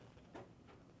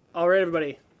All right,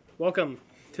 everybody. Welcome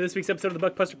to this week's episode of the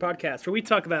Buckbuster Podcast, where we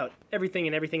talk about everything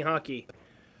and everything hockey.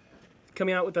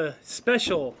 Coming out with a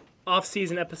special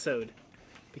off-season episode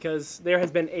because there has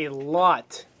been a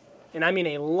lot, and I mean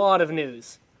a lot of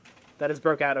news that has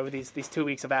broke out over these 2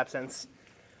 weeks of absence.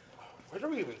 Where do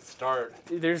we even start?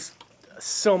 There's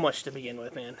so much to begin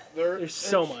with, man. There's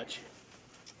so much.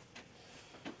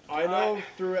 I know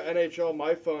through NHL,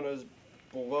 my phone is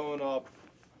blown up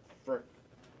for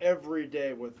every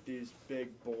day with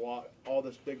all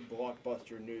this big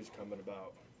blockbuster news coming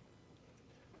about.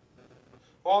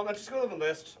 Well, let's just go to the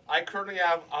list. I currently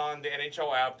have on the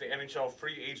NHL app the NHL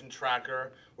free agent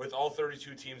tracker with all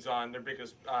 32 teams on their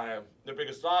biggest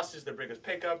losses, their biggest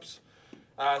pickups.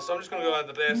 So I'm just going to go down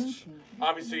the list.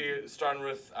 Obviously, starting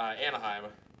with Anaheim.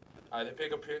 They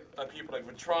pick up people like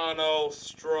Vetrano,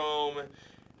 Strome,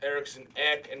 Eriksson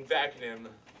Ek, and Vakinen.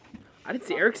 I didn't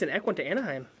see Eriksson Ek went to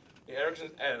Anaheim. Yeah, Eriksson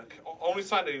Ek only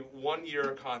signed a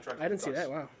 1-year contract. I didn't see that.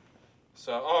 Wow.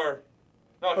 So,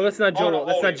 that's not Joe.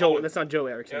 That's not Joe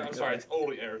Eriksson. Yeah, I'm sorry. It's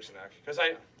Ole Eriksson Ek. Because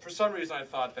for some reason, I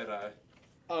thought that.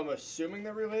 I'm assuming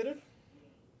they're related.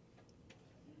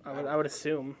 I would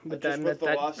assume, but Just with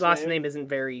that the last name isn't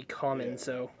very common. Yeah.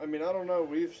 So I mean, I don't know.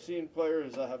 We've seen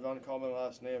players that have uncommon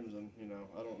last names, and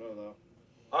I don't know though.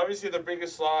 Obviously, the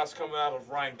biggest loss coming out of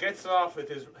Ryan Getzlaf with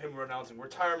him announcing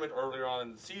retirement earlier on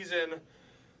in the season.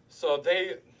 So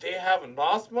they haven't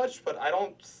lost much, but I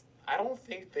don't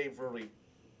think they've really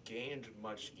gained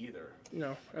much either.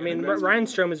 No, I mean Ryan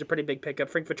Strome is a pretty big pickup.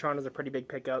 Frank Vetrano is a pretty big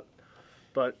pickup,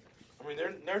 but I mean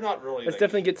they're not really. Let's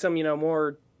definitely get some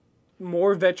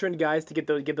more veteran guys to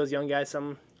give those young guys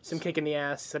some kick in the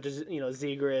ass, such as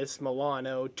Zegras,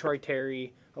 Milano, Troy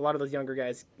Terry. A lot of those younger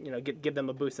guys, give them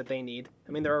a boost that they need.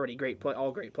 I mean, they're already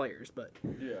all great players, but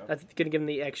that's going to give them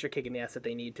the extra kick in the ass that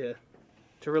they need to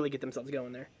really get themselves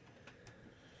going there.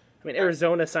 I mean,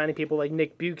 Arizona signing people like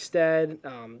Nick Bukestad,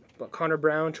 Connor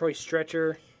Brown, Troy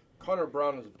Stretcher. Connor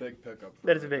Brown is a big pickup.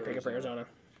 That is a big pickup for Arizona.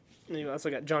 And you also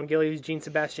got John Gillies, Gene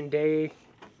Sebastian Day.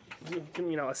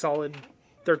 A solid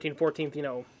 13th,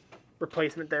 14th,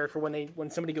 replacement there for when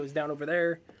somebody goes down over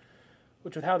there.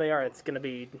 Which with how they are, it's going to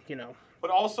be,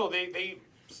 But also, they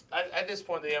at this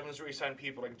point, they haven't really signed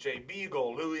people like Jay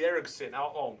Beagle, Louis Eriksson.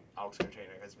 Alex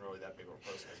Kachanek isn't really that big of a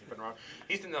person. He's been around.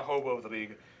 He's in the hobo of the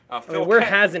league.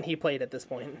 Hasn't he played at this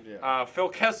point? Yeah. Phil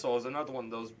Kessel is another one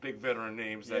of those big veteran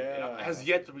names that has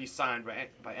yet to be signed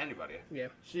by anybody. Yeah.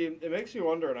 See, it makes me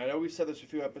wonder, and I know we said this a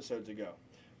few episodes ago,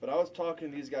 but I was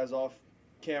talking to these guys off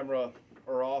camera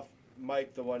or off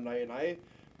mic the one night, and I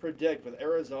predict with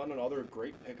Arizona and all their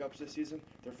great pickups this season,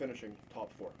 they're finishing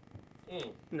top 4.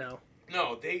 No,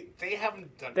 they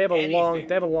haven't done. They have anything.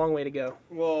 They have a long way to go.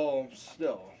 Well,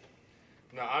 still.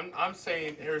 No, I'm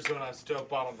saying Arizona is still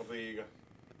bottom of the league,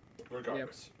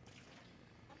 regardless.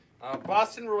 Yep.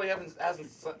 Boston really hasn't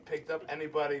picked up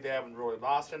anybody. They haven't really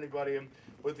lost anybody,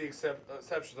 with the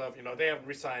exception of they haven't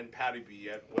re-signed Patty B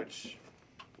yet, which.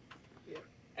 Yeah.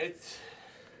 It's.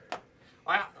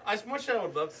 As much as I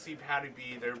would love to see Patty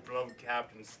B, their beloved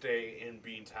captain, stay in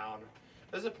Beantown,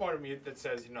 there's a point of me that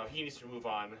says, he needs to move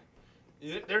on.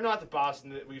 They're not the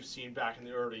Boston that we've seen back in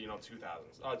the early,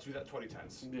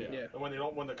 2010s. Yeah. And when they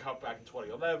don't win the cup back in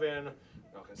 2011,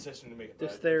 consistently making the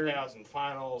playoffs and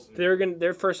finals.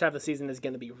 Their first half of the season is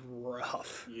going to be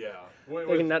rough. Yeah.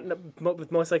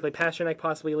 With most likely Pasternak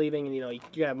possibly leaving, and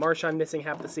you have Marchand missing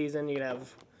half the season. You're gonna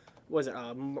have. Was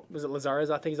it Lazarus?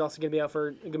 I think he's also going to be out for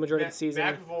a good majority of the season.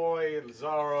 McAvoy,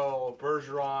 Lazaro,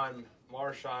 Bergeron,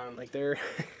 Marchand.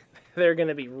 They're going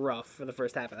to be rough for the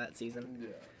first half of that season. Yeah.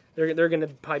 They're going to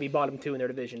probably be bottom 2 in their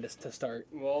division just to start.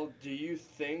 Well, do you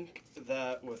think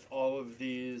that with all of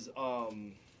these, what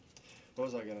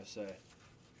was I going to say?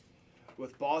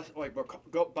 With Boston,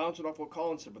 bouncing off what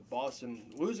Colin said, with Boston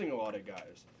losing a lot of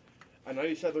guys. I know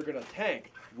you said they're going to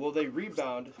tank. Will they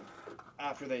rebound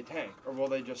after they tank, or will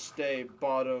they just stay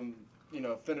bottom?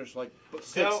 Finish like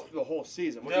 6th the whole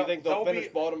season. What do you think they'll finish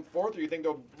bottom 4th, or do you think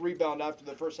they'll rebound after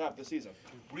the first half of the season?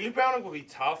 Rebounding will be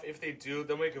tough. If they do,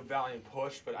 they'll make a valiant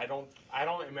push, but I don't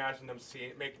imagine them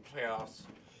making playoffs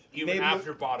even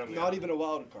after bottom. Not even a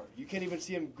wild card. You can't even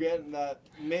see them getting that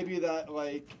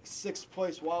 6th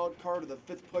place wild card or the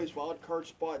 5th place wild card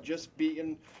spot, just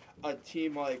beating a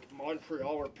team like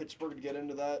Montreal or Pittsburgh to get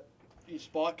into that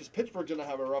spot, because Pittsburgh's going to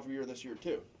have a rough year this year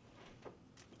too.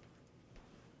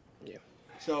 Yeah.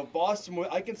 So Boston,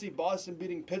 I can see Boston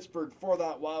beating Pittsburgh for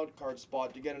that wild card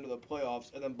spot to get into the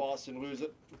playoffs, and then Boston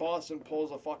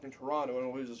pulls a fucking Toronto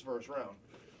and loses first round.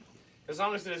 As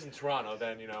long as it isn't Toronto,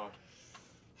 then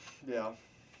Yeah.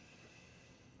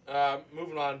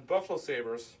 Moving on, Buffalo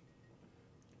Sabres.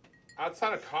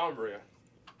 Outside of Cambria,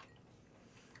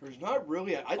 There's not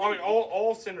really. I mean,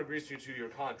 Olsen agrees to a 2-year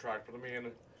contract, but I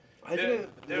mean,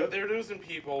 they're losing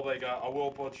people like a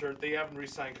Will Butcher. They haven't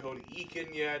re-signed Cody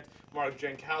Eakin yet. Mark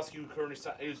Jankowski,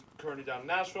 who's currently down in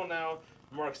Nashville now.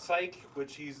 Mark Syke,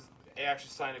 which he's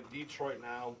actually signed at Detroit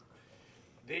now.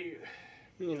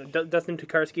 Dustin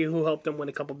Tokarski, who helped them win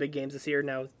a couple big games this year,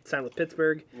 now signed with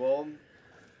Pittsburgh. Welcome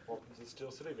to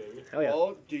Steel City, baby. Oh, yeah.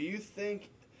 Well, do you think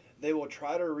they will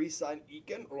try to re-sign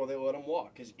Eakin, or will they let him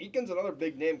walk? Because Eakin's another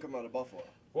big name coming out of Buffalo.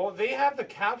 Well, they have the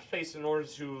cap space in order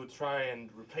to try and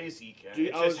replace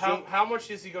Eakin. How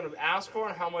much is he going to ask for,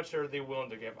 and how much are they willing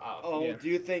to give up? Oh, yeah. Do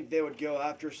you think they would go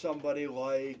after somebody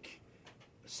like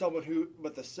someone who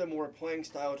with a similar playing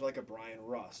style to like a Brian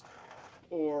Rust?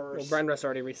 Or Brian Rust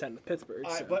already re-signed with Pittsburgh.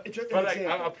 But it's just like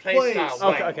a play style.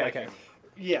 Okay.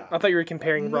 Yeah. I thought you were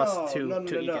comparing Rust to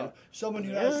Eakin. No. Someone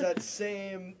who has that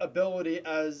same ability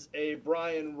as a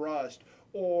Brian Rust,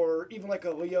 or even like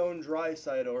a Leon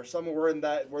Draisaitl, or somewhere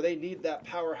where they need that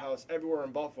powerhouse everywhere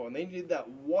in Buffalo, and they need that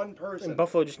one person. And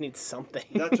Buffalo just needs something.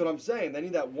 That's what I'm saying. They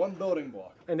need that one building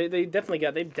block. And they're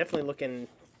definitely looking,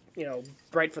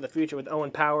 bright for the future with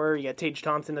Owen Power. You got Tage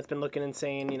Thompson that's been looking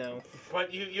insane.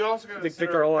 But you also got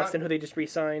Victor Olofsson, who they just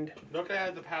re-signed. Look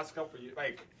at the past couple of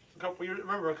years,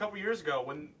 remember a couple of years ago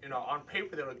when on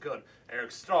paper they looked good.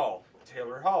 Eric Stahl,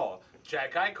 Taylor Hall,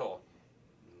 Jack Eichel.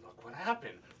 Look what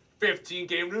happened.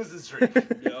 15-game losing streak.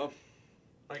 Yeah.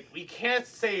 Like, we can't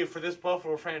say for this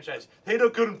Buffalo franchise, they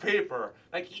look good on paper.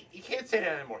 Like, you can't say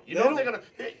that anymore. They're going to...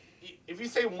 If you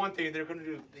say one thing, they're going to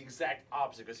do the exact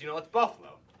opposite. Because, it's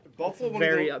Buffalo. Buffalo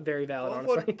very valid,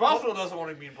 honestly. Buffalo doesn't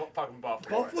want to be fucking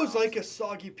Buffalo. Buffalo's like a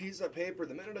soggy piece of paper.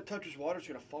 The minute it touches water, it's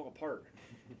going to fall apart.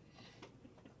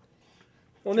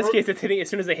 Well, in this case, it's hitting as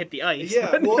soon as they hit the ice.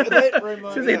 Yeah, well, as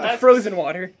soon as they hit the frozen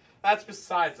water. That's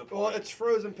besides the point. Well, it's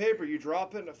frozen paper. You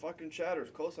drop it and it fucking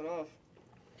shatters. Close enough.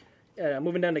 Yeah,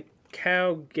 moving down to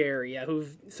Calgary,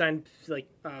 who've signed,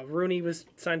 Rooney was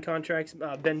signed contracts.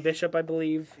 Ben Bishop, I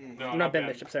believe. No, not Ben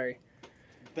Bishop, sorry.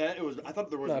 I thought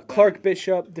there was Clark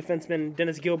Bishop, defenseman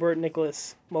Dennis Gilbert,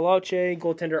 Nicholas Malache,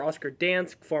 goaltender Oscar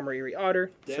Dansk, former Erie Otter.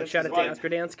 So shout out to Oscar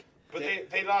Dansk. But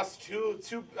they lost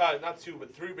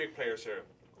three big players here.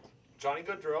 Johnny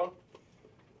Gaudreau,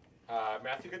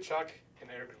 Matthew Tkachuk, and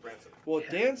Eric Branson. Well,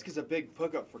 Dansk is a big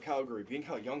pickup for Calgary, being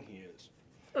how young he is.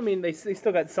 I mean, they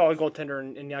still got solid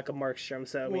goaltender in Jakob Markstrom,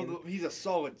 so he's a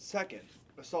solid second.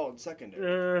 A solid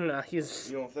secondary. No,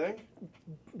 he's... You don't think?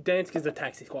 Dansk is a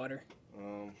taxi squatter.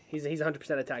 He's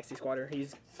 100% a taxi squatter.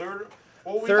 He's... Third...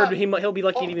 He'll be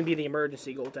lucky to even be the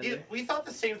emergency goaltender. We thought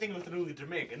the same thing with Louis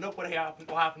Domingue, and look what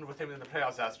happened with him in the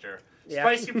playoffs last year. Yeah.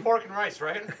 Spicy pork and rice,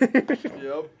 right?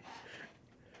 Yep.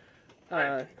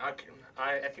 I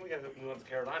think we got to move on to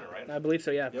Carolina, right? I believe so,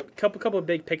 yeah. Yep. Couple of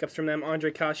big pickups from them. Andre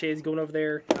Kase is going over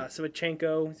there.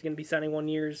 Savchenko is going to be signing 1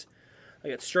 year. I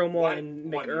got Stromwall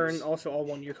and McEwen, also all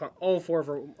 1 year. All four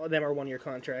of them are 1 year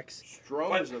contracts.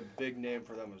 Strom is a big name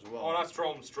for them as well. Oh, not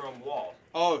Stromwall.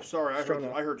 Oh, sorry, I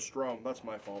heard Strom. That's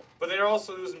my fault. But they're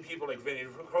also losing people like Vinny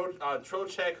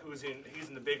Trocheck, he's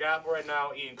in the Big Apple right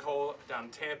now. Ian Cole down in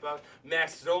Tampa.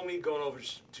 Max Domi going over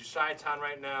to Chi-Town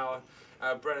right now.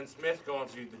 Brennan Smith going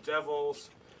to the Devils.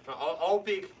 All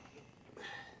big.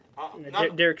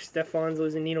 Derek Stefan's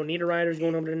losing. Nino Niederreiter's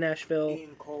going over to Nashville.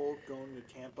 Ian Cole going to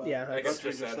Tampa. Yeah, that's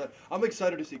what said. I'm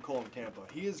excited to see Cole in Tampa.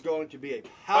 He is going to be a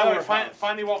powerhouse. By the way, powerhouse.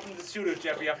 finally welcome to the studio,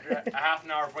 Jeffy, after a half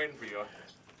an hour of waiting for you.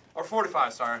 Or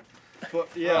 45, sorry. But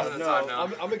yeah,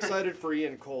 I'm excited for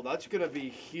Ian Cole. That's going to be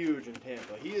huge in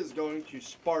Tampa. He is going to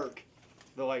spark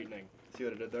the Lightning. See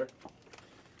what I did there?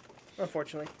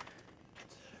 Unfortunately.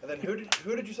 And then who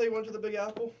did you say went to the Big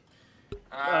Apple?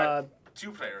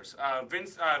 Two players.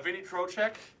 Vinny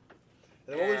Trocheck.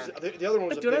 The other one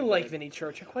was I like Vinny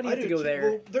Trocheck. Why do you have to go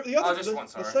there? Well,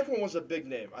 the second one was a big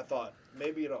name. I thought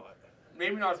maybe not.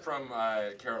 Maybe not from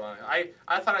Carolina.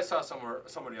 I thought I saw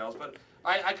somebody else, but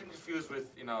I can confuse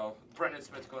with Brendan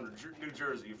Smith going to New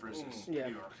Jersey versus New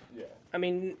York. Yeah. I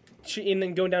mean, and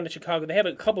then going down to Chicago, they have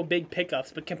a couple big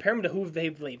pickups, but compare them to who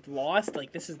they've lost.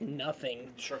 This is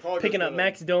nothing. Chicago's picking up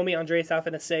Max Domi, Andreas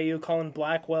Athanasiou, Colin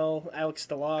Blackwell, Alex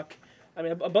Stalock. I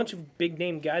mean, a bunch of big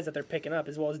name guys that they're picking up,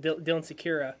 as well as Dylan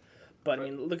Sekura. But I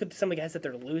mean, look at some of the guys that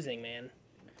they're losing, man.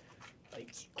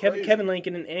 Kevin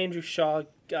Lincoln and Andrew Shaw,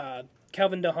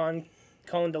 Calvin DeHaan,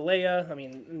 Colin DeLea. I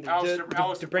mean,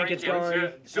 DeBrinket's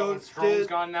gone. Dylan Strome's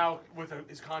gone now with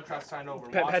his contract signed over.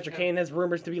 Patrick Kane has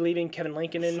rumors to be leaving. Kevin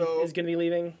Lincoln is going to be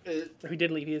leaving. He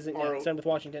did leave. He isn't signed with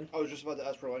Washington. I was just about to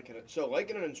ask for Lincoln. So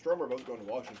Lincoln and Strome are both going to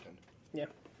Washington. Yeah.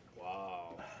 Wow.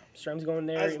 Strome's going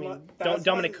there.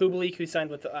 Dominic Kubalik, who signed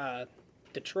with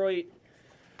Detroit.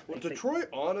 Well, Like, Detroit,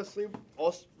 honestly,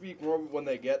 I'll speak more when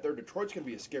they get there. Detroit's going to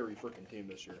be a scary freaking team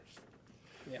this year.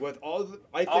 Yeah. With all the,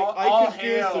 I think All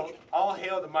confuse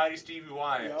hail the mighty Stevie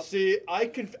Y. Yep. See,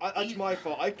 that's my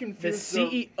fault. I the confused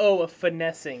CEO of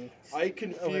finessing. I Dude,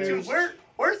 confused.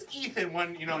 where's Ethan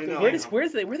when you know? I know. Where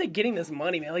are they getting this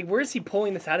money, man? Like, where is he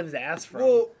pulling this out of his ass from?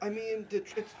 Well, I mean,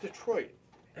 it's Detroit.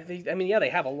 They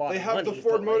have a lot. They of have money, the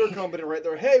Ford but, Motor like, Company right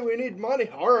there. Hey, we need money.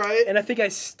 All right. And I think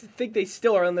think they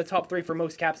still are in the top 3 for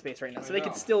most cap space right now. So I they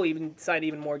could know. still even sign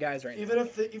even more guys right now. Even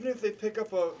if they pick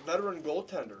up a veteran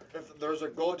goaltender, if there's a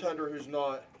goaltender who's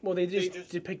not. Well, they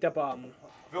just picked up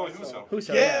Billy Huso.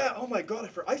 Huso. Yeah. Oh my God.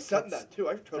 I said that too.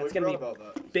 I totally That's gonna forgot be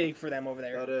about that. big for them over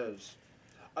there. That is.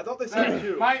 I thought they said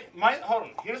two. Hold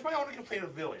on. Here's my only complaint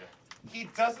with Villia. He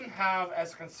doesn't have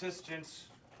as consistent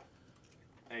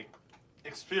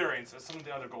experience as some of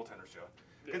the other goaltenders do.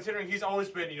 Yeah. Considering he's always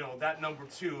been, that number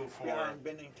 2 for Beyond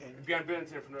Bennington.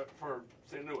 for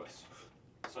St. Louis.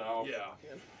 So Yeah.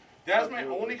 that's my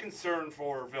only concern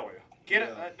for Villia.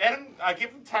 Let him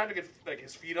give him time to get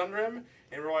his feet under him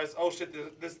and realize, oh shit,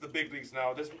 this is the big leagues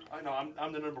now. I know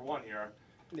I'm the number 1 here.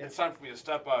 Yeah. It's time for me to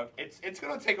step up. It's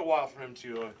gonna take a while for him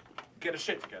to get his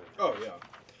shit together. Oh yeah.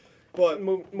 But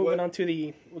moving on to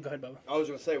the. Well, go ahead, Bubba. I was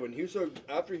gonna say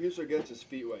after Huso gets his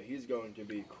feet wet, he's going to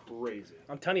be crazy.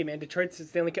 I'm telling you, man, Detroit's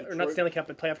Stanley Cup, or not Stanley Cup,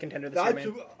 but playoff contender this year,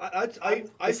 man.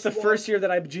 It's the first year that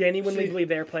I genuinely believe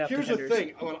they're playoff contenders. Here's the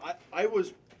thing: I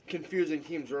was confusing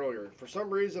teams earlier. For some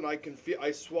reason,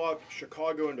 I swapped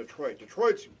Chicago and Detroit.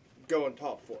 Detroit's going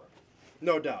top 4,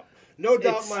 no doubt. No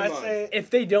doubt in my mind. If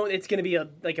they don't, it's going to be a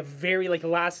very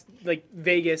last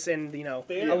Vegas and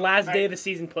a last day of the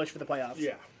season push for the playoffs.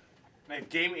 Yeah. Like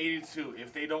game 82,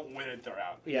 if they don't win it, they're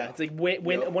out. Yeah, it's like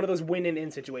one of those win and in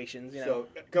situations. So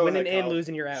go winning ahead, and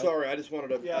losing, you're out. Sorry, I just wanted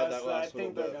to add that last I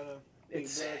little think they're bit. gonna be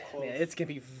very close. Man, it's gonna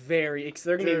be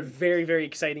they're gonna be a very, very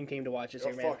exciting team to watch this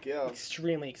year, man. Fuck yeah.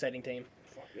 Extremely exciting team.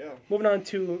 Fuck yeah. Moving on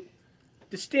to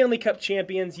the Stanley Cup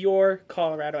champions, your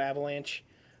Colorado Avalanche.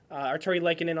 Arturi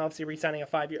Lehkonen obviously re-signing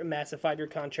a massive 5-year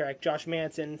contract. Josh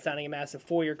Manson signing a massive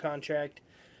 4-year contract.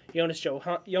 Jonas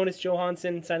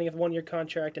Johansson signing a 1-year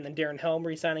contract, and then Darren Helm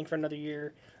re-signing for another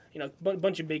year.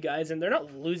 Bunch of big guys, and they're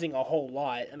not losing a whole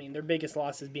lot. I mean, their biggest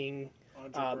losses being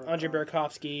Andre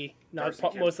Burakovsky,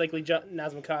 most likely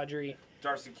Nazem Kadri,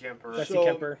 Darcy Kemper.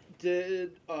 Kemper.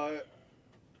 Did I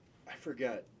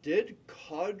forget? Did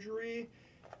Kadri?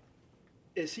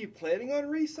 Is he planning on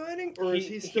re-signing, or is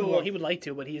he still? He would like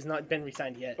to, but he has not been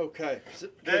re-signed yet. Okay.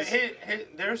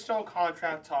 There's still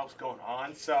contract talks going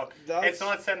on, so it's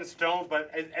not set in stone,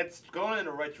 but it's going in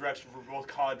the right direction for both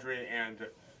Kadri and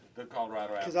the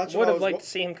Colorado Avalanche. I would have liked to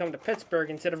see him come to Pittsburgh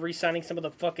instead of re-signing some of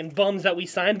the fucking bums that we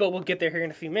signed, but we'll get there here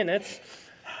in a few minutes.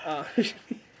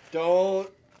 No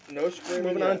screaming.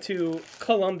 Moving on to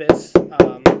Columbus.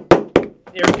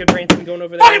 Eric Goodbranson going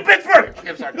over there. Fucking Pittsburgh!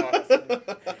 I'm sorry, go on.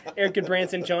 Eric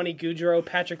Goodbranson, Johnny Gaudreau,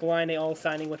 Patrick Laine all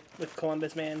signing with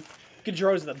Columbus, man.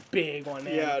 Gaudreau's the big one,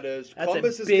 man. Yeah, it is. That's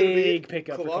Columbus a is big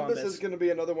pickup for Columbus Columbus. is going to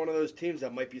be another one of those teams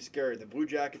that might be scary. The Blue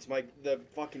Jackets the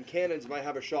fucking Cannons might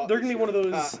have a shot. They're going to be one of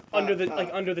those under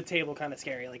the table kind of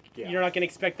scary. Yeah. You're not going to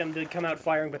expect them to come out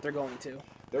firing, but they're going to.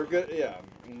 They're good, yeah.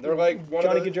 They're like one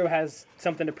Johnny of those... Gaudreau has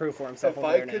something to prove for himself If over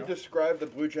I there could now. describe the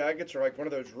Blue Jackets are like one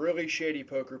of those really shady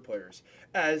poker players.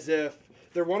 As if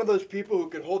they're one of those people who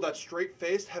can hold that straight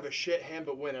face, have a shit hand,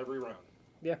 but win every round.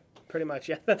 Yeah, pretty much.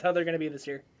 Yeah, that's how they're going to be this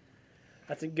year.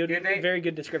 That's a very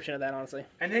good description of that, honestly.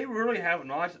 And they really haven't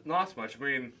lost much. I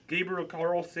mean, Gabriel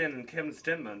Carlson and Kevin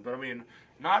Stinman, but I mean,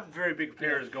 not very big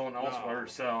players going elsewhere.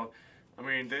 So, I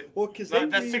mean,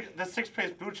 the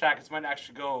sixth-place Blue Jackets might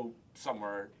actually go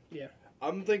somewhere. Yeah.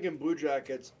 I'm thinking Blue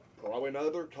Jackets, probably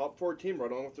another top 4 team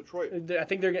right on with Detroit.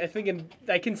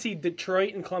 I can see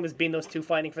Detroit and Columbus being those two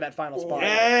fighting for that final spot.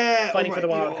 Yeah! Fighting for the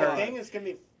wild card. The thing is going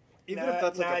to be... Even if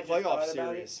that's like a playoff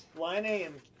series.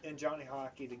 Laine and Johnny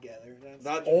Hockey together.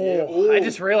 I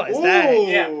just realized that.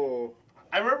 Yeah.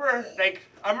 I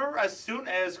remember as soon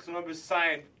as Columbus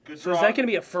signed Gaudreau. So is that going to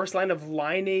be a first line of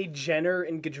Laine, Jenner,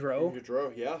 and Gaudreau?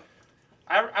 Gaudreau, yeah.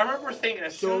 I remember thinking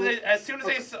as soon as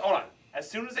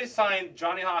they signed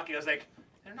Johnny Hockey, I was like,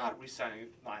 they're not re-signing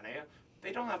Laine.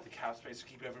 They don't have the cap space to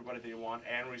keep everybody they want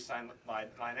and re-sign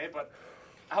Laine. But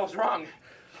I was wrong.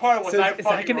 Is that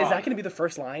going to be the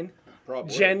first line?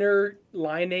 Probably. Jenner,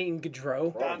 Laine, and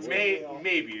Gaudreau?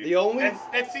 Maybe. The only...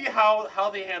 Let's see how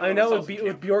they handle I know themselves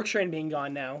with Bjorkstrand being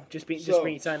gone now, just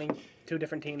signing 2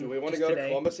 different teams. Do we want to go to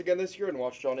Columbus again this year and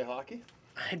watch Johnny Hockey?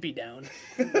 I'd be down.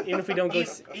 Even if we don't go...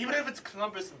 Even if it's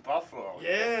Columbus and Buffalo.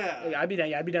 Yeah. I'd be down.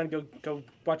 Yeah, I'd be down to go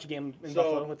watch a game in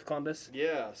Buffalo with Columbus.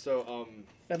 Yeah, so...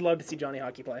 I'd love to see Johnny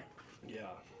Hockey play. Yeah.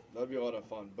 That'd be a lot of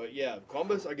fun. But yeah,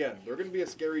 Columbus again. They're going to be a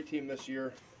scary team this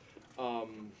year. I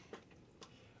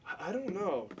don't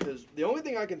know because the only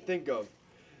thing I can think of,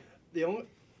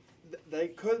 they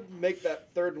could make that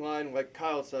third line like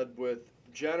Kyle said with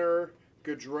Jenner,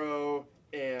 Gaudreau,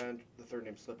 and the third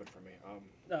name's slipping for me.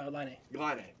 Laine.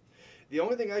 The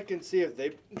only thing I can see if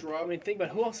they drop. I mean, think about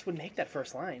who else would make that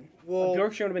first line. Well,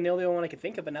 Bjorkström would have been the only one I could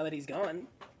think of, but now that he's gone.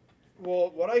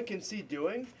 Well, what I can see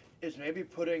doing is maybe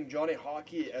putting Johnny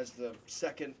Hockey as the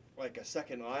second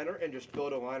liner and just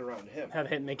build a line around him. Have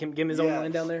him give him his own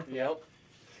line down there. Yep.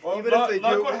 Well, Even if they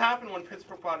look what happened when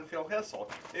Pittsburgh brought in Phil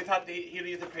Hissel. They thought he'd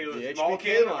either play with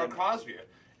Malkin or Crosby,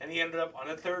 and he ended up on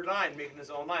a third line making his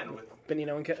own line with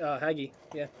Benino and Haggy.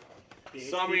 Yeah.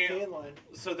 So I mean,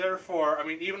 so therefore, I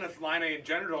mean, even if Laine and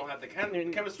Jenner don't have the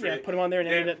chemistry, yeah, put him on there and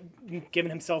ended up giving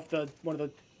himself one of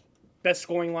the best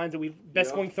scoring lines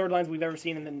scoring third lines we've ever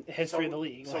seen in the history of the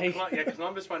league. So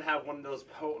Columbus might have one of those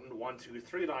potent 1, 2,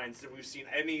 3 lines that we've seen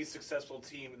any successful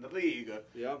team in the league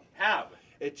have.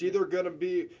 It's either going to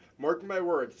be, mark my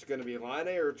words, it's going to be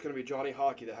Laine or it's going to be Johnny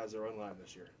Hockey that has their own line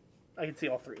this year. I can see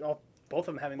both of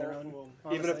them having their own.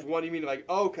 Even if one, you mean like,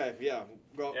 oh, okay, yeah,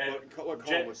 what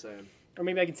Colin was saying. Or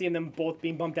maybe I can see them both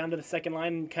being bumped down to the second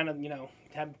line and kind of,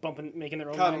 making their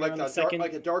own kind line of like second.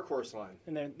 like a dark horse line.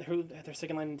 And their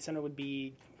second line center would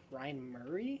be Ryan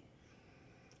Murray?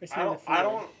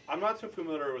 I'm not too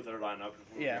familiar with their lineup,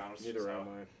 if I'm being honest. Neither am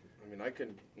I. I mean, I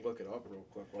can look it up real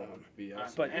quick while I'm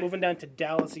BS. But moving down to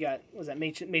Dallas, you got,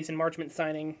 Mason Marchment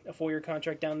signing a 4-year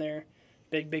contract down there.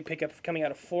 Big pickup coming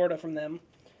out of Florida from them.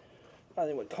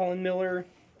 Colin Miller,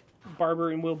 Barber,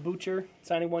 and Will Butcher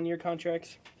signing 1-year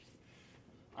contracts.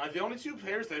 The only two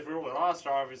players they've really lost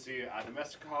are obviously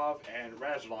Nemestikov and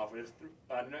Radulov, with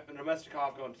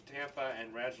Nemestikov going to Tampa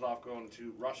and Radulov going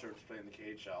to Russia to play in the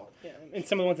KHL. Yeah, and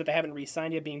some of the ones that they haven't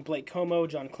re-signed yet being Blake Como,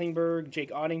 John Klingberg,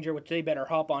 Jake Ottinger, which they better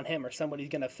hop on him or somebody's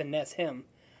going to finesse him.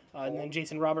 And then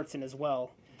Jason Robertson as well.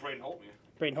 Braden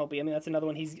Holtby. I mean, that's another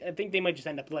one. I think they might just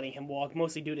end up letting him walk,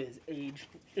 mostly due to his age.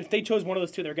 If they chose one of those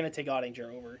two, they're going to take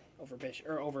Ottinger over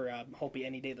Holtby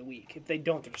any day of the week. If they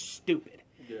don't, they're stupid.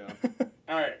 Yeah.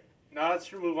 All right. Now let's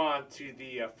move on to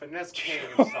the finesse king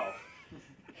himself.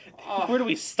 Where do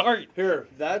we start? Here,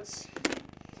 that's...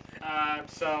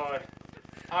 So,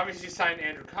 obviously signed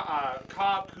Andrew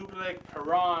Cobb, Kubalik,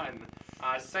 Perron,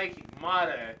 Psychic,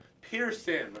 Mata,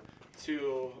 Pearson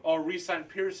re-signed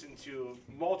Pearson to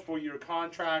multiple-year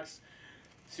contracts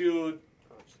to...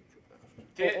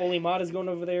 Only Mata's going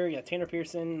over there. Yeah, Tanner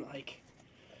Pearson,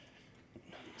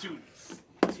 Dude,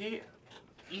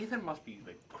 Ethan must be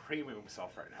creaming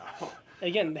himself right now.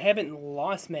 Again, they haven't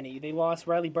lost many. They lost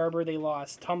Riley Barber. They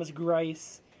lost Thomas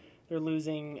Greiss. They're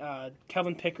losing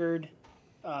Calvin Pickard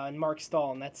and Mark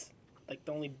Stahl, and that's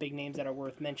the only big names that are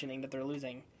worth mentioning that they're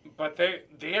losing. But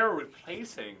they are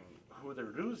replacing who they're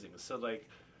losing. So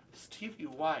Stevie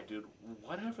Y, dude,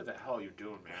 whatever the hell you're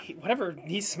doing, man. Whatever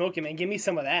he's smoking, man, give me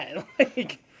some of that.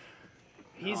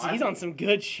 He's on some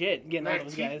good shit getting all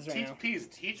those guys right now. Please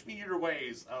teach me your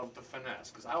ways of the finesse,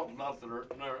 because I would love to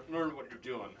learn what you're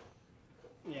doing.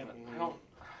 Yeah.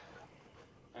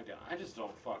 I just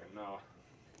don't fucking know.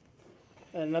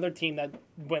 Another team that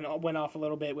went off a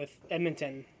little bit with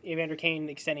Edmonton. Evander Kane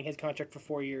extending his contract for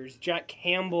 4 years. Jack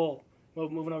Campbell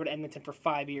moving over to Edmonton for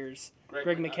 5 years.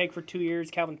 Greg McKegg for 2 years.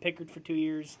 Calvin Pickard for 2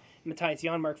 years. Matthias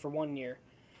Janmark for 1 year.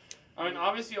 I mean,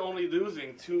 obviously only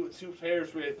losing two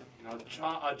players with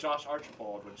Josh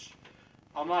Archibald, which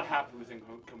I'm not happy with him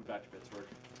coming back to Pittsburgh.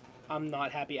 I'm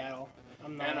not happy at all.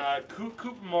 I'm not. And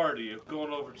Cooper Marty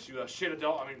going over to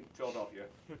Philadelphia.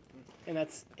 And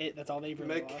that's it. That's all they've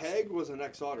really lost. McKegg was an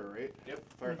ex-Otter, right? Yep.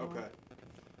 Okay.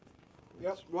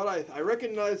 Yep. What I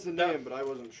recognized the name, but I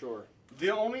wasn't sure.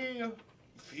 The only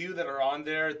few that are on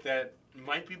there that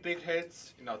might be big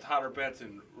hits, Tyler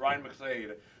Benson, Ryan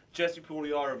McLeod, Jesse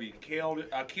Pugliarvi, Kaylor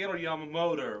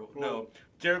Yamamoto,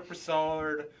 Derek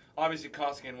Brassard, obviously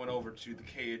Koskinen went over to the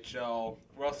KHL,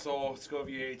 Russell,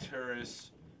 Scovier,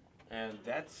 Turris, and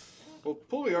that's... Well,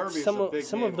 Pugliarvi is a big name.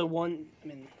 Some of the one... I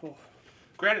mean... Oh.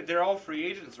 Granted, they're all free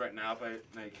agents right now, but,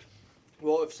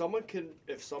 Well, if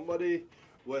somebody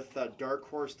with that dark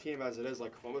horse team as it is,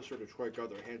 like Columbus or Detroit, got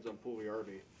their hands on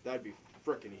Pugliarvi, that'd be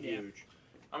freaking huge.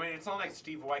 I mean, it's not like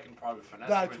Steve White can probably finesse.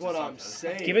 That's what I'm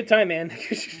saying. Give it time, man.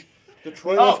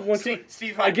 Detroit.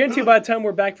 Steve I guarantee by the time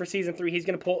we're back for season 3, he's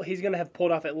gonna have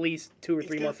pulled off at least 2 or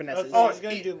 3 more finesses. He's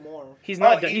gonna do more. He's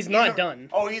not done. He's not done.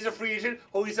 Oh, he's a free agent.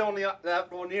 Oh, he's only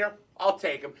that 1 year. I'll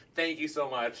take him. Thank you so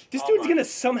much. This dude's gonna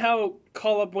somehow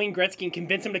call up Wayne Gretzky and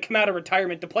convince him to come out of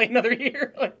retirement to play another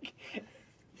year.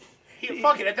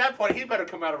 Fuck it. At that point, he better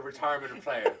come out of retirement and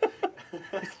play it.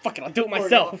 Fuck it, I'll do it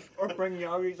myself. Or bring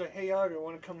Yager. He's like, hey Yager,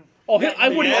 want to come? Oh, I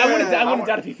wouldn't Yeah.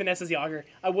 doubt if he finesses Yager.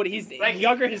 I would.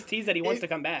 Yager has teased that he wants to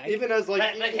come back. Even as like,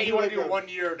 Hey, you want to do a 1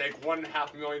 year, like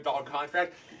 $1.5 million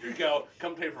contract? Here you go.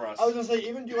 Come play for us. I was gonna say,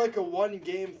 even do like a 1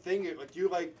 game thing. Like you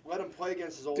like let him play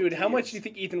against his old. Dude, how teams. much do you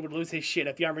think Ethan would lose his shit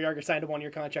if Jaromir Yager signed a 1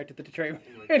 year contract at the Detroit?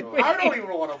 I don't even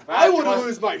want to. I would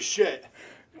lose my shit.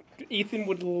 Ethan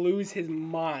would lose his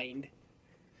mind.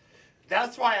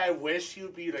 That's why I wish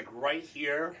you'd be like right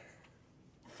here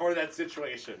for that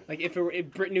situation. Like if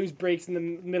news breaks in the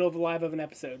middle of the live of an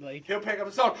episode, like He'll pick up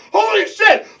his phone. Holy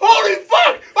shit! Holy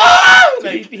fuck! Ah!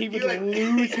 Like, he would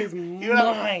lose his He would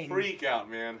have a mind. freak out,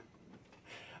 man.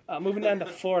 Moving down to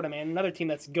Florida, man, another team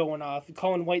that's going off.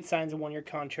 Colin White signs a 1 year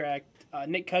contract.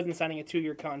 Nick Cousins signing a 2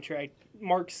 year contract.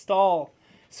 Mark Stahl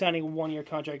signing a 1 year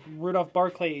contract. Rudolph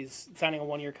Barclays signing a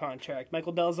 1 year contract.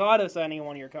 Michael Delzato signing a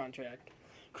 1 year contract.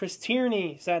 Chris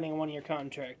Tierney signing a 1 year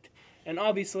contract. And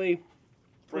obviously,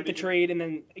 with the trade and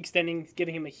then extending,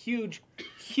 giving him a huge,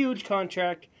 huge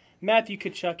contract, Matthew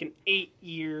Tkachuk an 8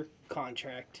 year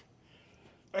contract.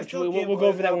 Which we'll go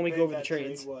over that when we go over the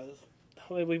trades.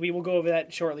 We will go over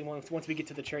that shortly once we get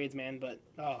to the trades, man. But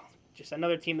just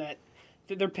another team that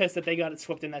they're pissed that they got it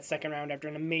swept in that second round after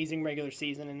an amazing regular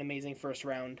season and an amazing first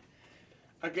round.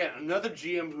 Again, another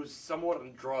GM who's somewhat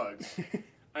on drugs,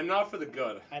 and not for the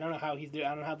good. I don't know how he's doing. I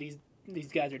don't know how these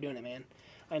guys are doing it, man.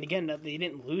 And again, they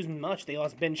didn't lose much. They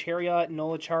lost Ben Chariot,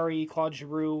 Nola Chari, Claude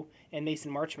Giroux, and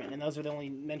Mason Marchment, and those are the only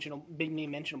big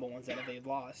name mentionable ones that they've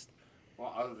lost.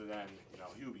 Well, other than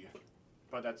Hubie,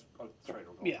 but that's a trade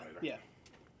we'll go Yeah, later. yeah.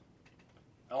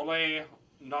 LA,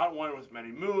 not one with many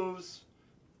moves.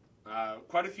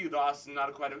 Quite a few losses,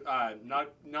 not quite a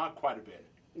bit.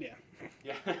 Yeah.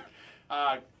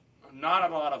 Yeah. Not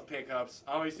a lot of pickups.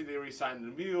 Obviously, they re-signed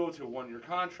Lemieux to 1 year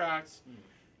contracts,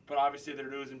 but obviously they're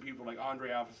losing people like Andre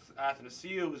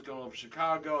Athanasiou, who's going over to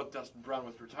Chicago, Dustin Brown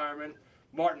with retirement,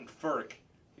 Martin Furk.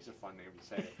 He's a fun name to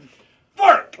say.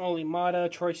 Furk! Oli Mata,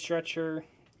 Troy Stretcher,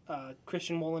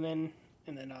 Christian Wolanin,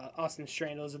 and then Austin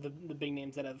Strand. Those are the big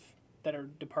names that are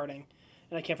departing.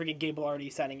 And I can't forget Gabe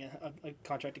Belardi signing a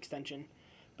contract extension.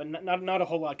 But not a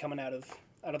whole lot coming out of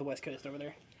the West Coast over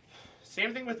there.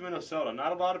 Same thing with Minnesota.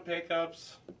 Not a lot of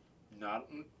pickups. Not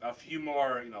a few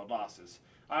more, losses.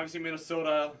 Obviously,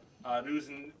 Minnesota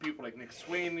losing people like Nick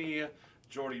Sweeney,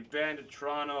 Jordy Ben to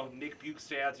Toronto, Nick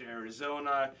Bukestad to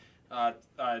Arizona,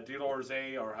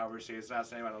 DeLorze, or however you say his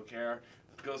last name, I don't care,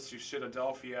 goes to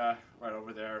Philadelphia right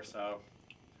over there. So,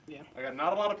 yeah, I got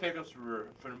not a lot of pickups for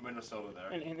Minnesota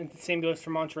there. And the same goes for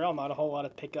Montreal. Not a whole lot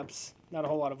of pickups. Not a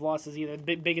whole lot of losses either.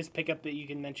 The biggest pickup that you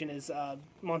can mention is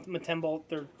Mutombo,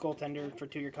 their goaltender, for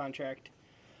 2 year contract.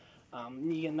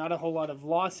 You get not a whole lot of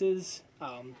losses.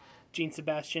 Gene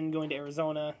Sebastian going to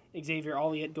Arizona. Xavier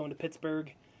Olliott going to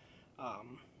Pittsburgh.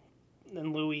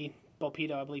 Then Louis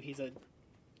Belpito, I believe he's a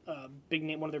big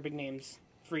name, one of their big names,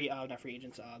 not free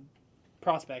agents,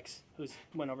 prospects, who's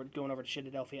going over to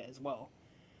Philadelphia as well.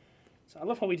 So I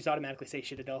love how we just automatically say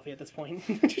Philadelphia at this point.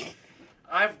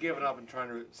 I've given up and trying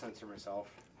to censor myself.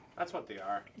 That's what they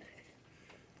are.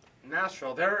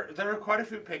 Nashville, there are quite a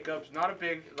few pickups. Not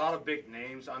a lot of big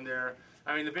names on there.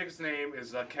 I mean, the biggest name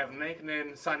is Kevin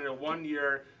Lankinen, signing a 1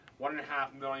 year,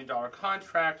 $1.5 million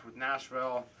contract with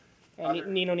Nashville.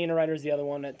 Nino Niederreiter is the other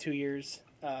one at 2 years.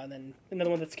 And then another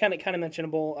one that's kind of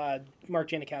mentionable, Mark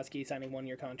Janikowski signing 1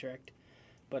 year contract.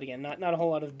 But again, not a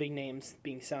whole lot of big names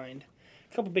being signed.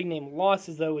 A couple big name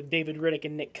losses, though, with David Riddick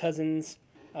and Nick Cousins.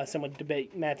 Some would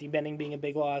debate Matthew Benning being a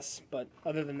big loss. But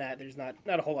other than that, there's not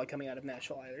a whole lot coming out of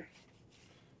Nashville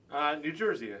either. New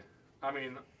Jersey. I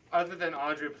mean, other than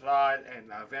Andre Palat and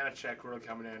Vanacek really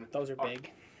coming in. Those are big.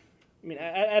 I mean,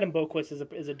 Adam Boquist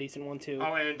is a decent one, too.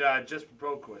 Oh, and Jesper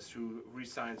Boquist, who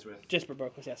re-signs with. Jesper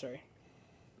Boquist, yeah, sorry.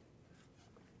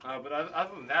 But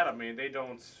other than that, I mean,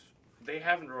 they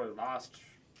haven't really lost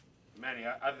many,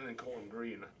 other than Colton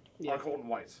Green. Yeah. Or Colton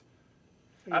White.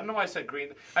 I don't know why I said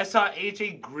Green. I saw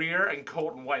AJ Greer and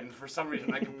Colton White, and for some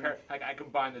reason I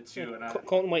combined the two. Yeah, and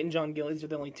Colton White and John Gillies are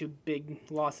the only two big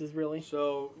losses, really.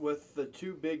 So, with the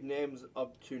two big names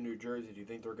up to New Jersey, do you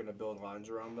think they're going to build lines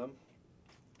around them?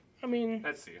 I mean,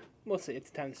 let's see. We'll see.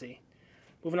 It's time to see.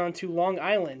 Moving on to Long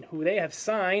Island, who they have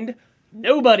signed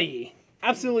nobody.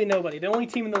 Absolutely nobody. The only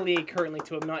team in the league currently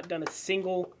to have not done a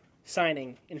single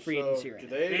signing in free agency right now.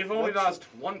 They've only lost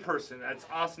one person. That's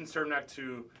Austin Cernak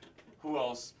to who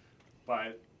else?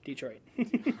 But Detroit.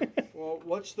 Well,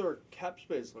 what's their cap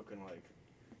space looking like?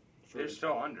 They're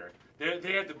still under.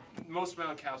 They have the most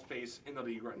amount of cap space in the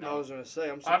league right now. I was going to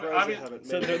say, I'm surprised they haven't made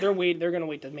so they're going to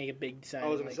wait to make a big signing. I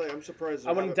was going to say, I'm surprised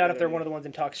I wouldn't doubt if they're one of the ones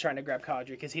in talks trying to grab Kadri,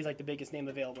 because he's like the biggest name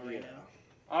available right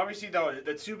now. Obviously, though,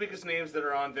 the two biggest names that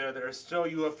are on there that are still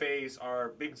UFAs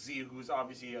are Big Z, who's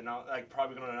obviously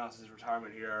probably going to announce his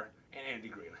retirement here, and Andy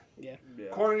Green. Yeah.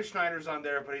 Corey Schneider's on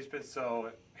there, but he's been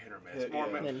so hit or miss.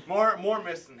 More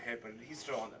miss than hit, but he's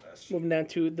still on the list. Moving down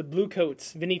to the Blue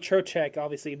Coats, Vinny Trocheck,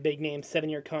 obviously a big name,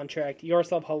 7-year contract.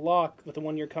 Yaroslav Halak with a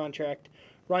 1-year contract.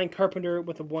 Ryan Carpenter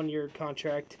with a 1-year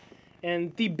contract.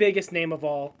 And the biggest name of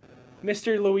all,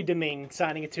 Mr. Louis Domingue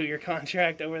signing a 2-year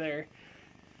contract over there.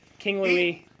 King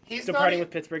Louis he's departing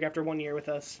with Pittsburgh after 1 year with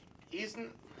us. He's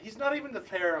not even the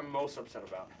player I'm most upset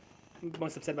about.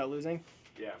 Most upset about losing?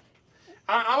 Yeah.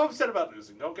 I'm upset about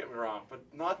losing, don't get me wrong, but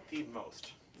not the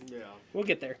most. Yeah. We'll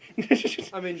get there.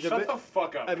 I mean, Shut the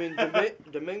fuck up. I mean,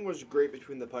 Domingue was great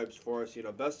between the pipes for us.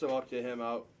 Best of luck to him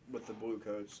out with the Blue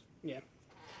Coats. Yeah.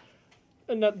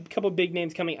 A couple of big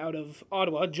names coming out of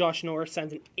Ottawa. Josh Norris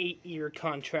signs an 8-year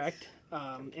contract.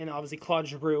 And obviously Claude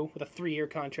Giroux with a 3-year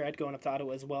contract going up to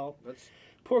Ottawa as well.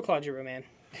 Poor Claude Giroux, man.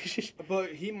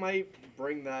 But he might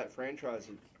bring that franchise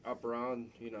up around,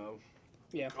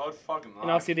 Yeah. God fucking luck.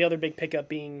 And obviously the other big pickup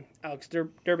being Alex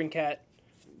Durbin-Cat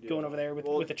going over there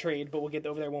with the trade, but we'll get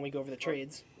over there when we go over the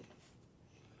trades.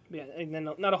 Yeah, and then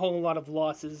not a whole lot of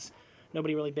losses.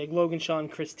 Nobody really big. Logan Shaw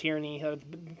and Chris Tierney,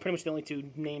 pretty much the only two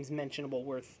names mentionable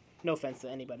worth, no offense to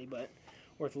anybody, but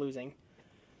worth losing.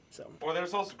 So. Well,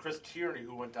 there's also Chris Tierney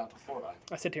who went down to Florida.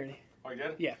 I said Tierney. Oh, you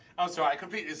did? Yeah. I'm sorry, I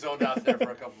completely zoned out there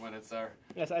for a couple minutes there.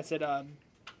 Yes, I said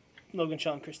Logan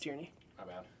Shaw and Chris Tierney. My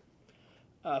bad.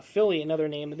 Philly, another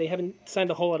name. They haven't signed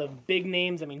a whole lot of big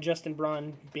names. I mean, Justin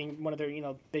Braun being one of their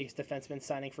biggest defensemen,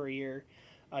 signing for a year.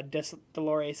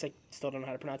 Delores, I still don't know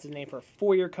how to pronounce his name, for a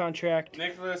 4-year contract.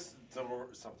 Nicholas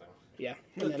something. Yeah.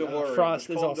 And then, Frost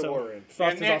is also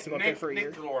going there for a year.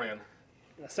 Nick DeLorean.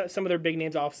 Some of their big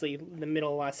names, obviously, in the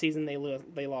middle of last season, they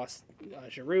lost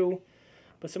Giroux.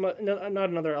 But not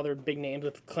another other big names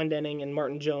with Clendening and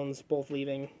Martin Jones both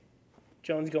leaving.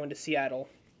 Jones going to Seattle.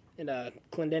 And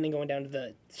Clendening going down to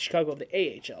the Chicago of the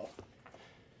AHL.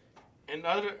 In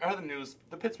other news,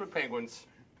 the Pittsburgh Penguins.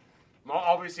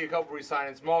 Obviously, a couple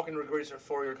re-signings. Malkin agrees to a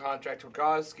 4-year contract.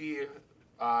 Rogoski,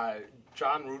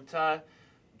 John Ruta,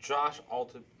 Josh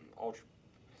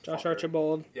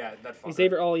Archibald. Yeah, that fucker.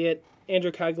 Xavier Olliott,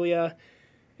 Andrew Caglia,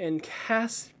 and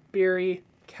Kasperi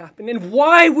Kapanen.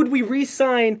 Why would we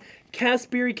re-sign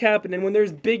Kasperi Kapanen when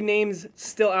there's big names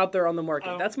still out there on the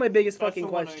market? That's my biggest fucking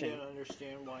question. I didn't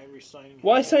understand why re-signing.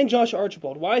 Why sign Josh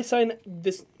Archibald? Why sign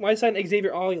this? Why sign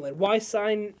Xavier Olliott? Why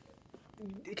sign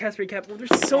Kasperi Kapanen?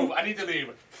 There's so. I need to leave.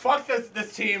 Fuck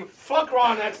this team. Fuck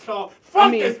Ron Expo.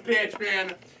 Fuck this bitch,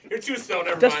 man. You're too slow.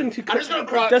 Never mind. I'm just gonna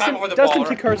climb over the Dustin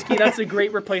baller. Tokarski, that's a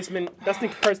great replacement. Dustin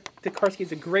Tokarski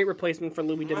is a great replacement for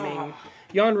Louis Domingue.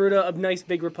 Jan Ruda, a nice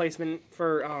big replacement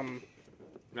for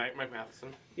Mike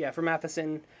Matheson. Yeah, for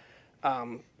Matheson.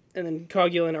 And then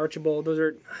Cogula and Archibald.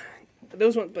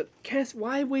 Those ones. But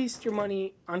why waste your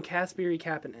money on Kasperi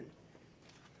Kapanen?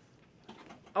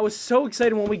 I was so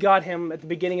excited when we got him at the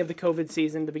beginning of the COVID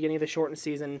season, the beginning of the shortened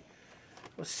season.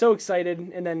 I was so excited,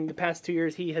 and then the past 2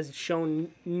 years he has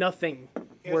shown nothing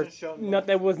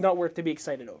that was not worth to be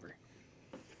excited over.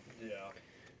 Yeah.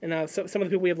 And some of the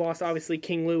people we have lost, obviously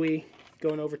King Louis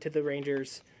going over to the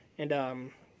Rangers, and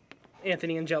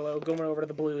Anthony Angelo going over to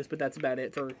the Blues, but that's about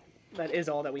it. That is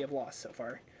all that we have lost so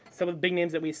far. Some of the big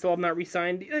names that we still have not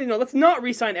re-signed. Let's not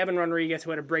re-sign Evan Rodriguez, who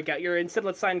had a breakout year. Instead,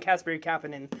 let's sign Kasperi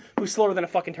Kapanen, who's slower than a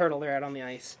fucking turtle there out on the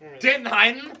ice. Didn't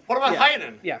Heinen? What about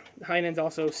Heinen? Yeah, Heinen's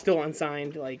also still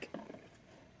unsigned. Again,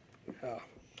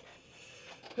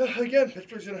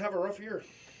 Pittsburgh's going to have a rough year.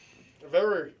 A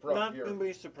very rough year. Not going to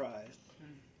be surprised.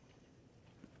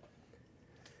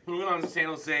 Moving on to San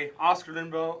Jose, Oscar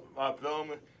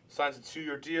Lindblom signs a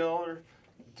 2-year deal.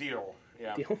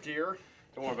 Yeah. Deer?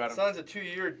 Don't worry about it. Signs a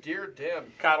 2-year deer.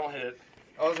 Damn. God, don't hit it.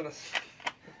 I was going to...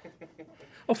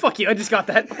 Oh, fuck you. I just got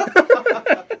that.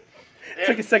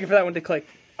 Took a second for that one to click.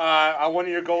 A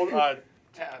 1-year gold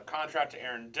contract to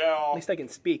Aaron Dell. At least I can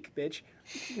speak, bitch.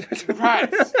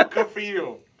 Congrats. Good for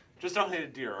you. Just don't hit a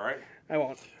deer, all right? I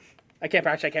won't. I can't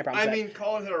promise I that. mean,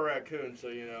 Colin hit a raccoon, so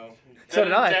you know. So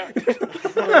did I.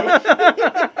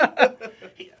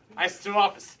 I still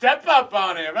have to step up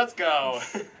on him. Let's go.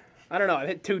 I don't know. I've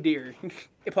hit 2 deer.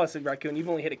 Plus a raccoon. You've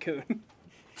only hit a coon.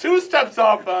 2 steps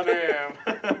up on him.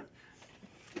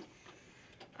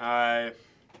 Not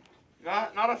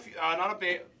a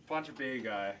big bunch of big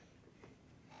guy.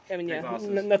 I mean, big yeah,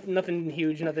 losses. nothing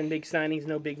huge, nothing big signings,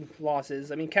 no big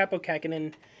losses. I mean, Capo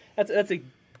Kakinen, that's a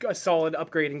solid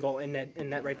upgrade in goal in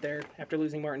net right there after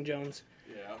losing Martin Jones.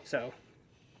 Yeah. So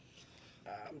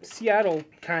Seattle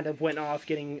kind of went off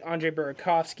getting Andre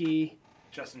Burakovsky.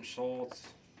 Justin Schultz.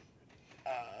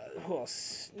 Who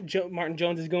else? Martin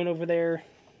Jones is going over there.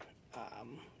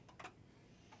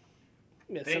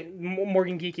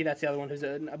 Morgan Geeky, that's the other one who's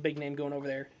a big name going over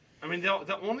there. I mean,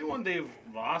 the only one they've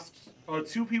lost, or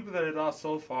two people that they lost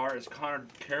so far, is Connor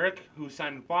Carrick, who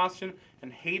signed in Boston,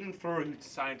 and Hayden Fleury, who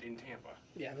signed in Tampa.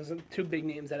 Yeah, those are two big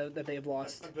names that they have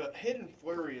lost. But Hayden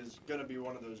Fleury is going to be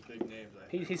one of those big names.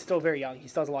 He's still very young. He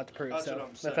still has a lot to prove. That's so what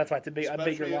I'm saying. that's why it's a bigger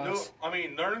Especially loss. I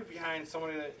mean, learning behind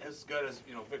somebody that as good as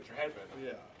Victor Hedman.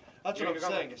 Yeah, that's what I'm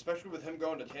saying. Especially with him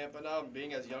going to Tampa now and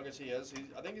being as young as he is,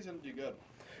 I think he's going to do good.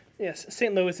 Yes,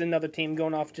 St. Louis is another team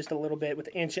going off just a little bit with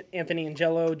Anthony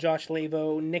Angelo, Josh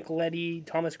Lavo, Nick Leddy,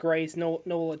 Thomas Grice, Noel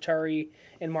Achari,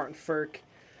 and Martin Firk.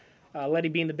 Leddy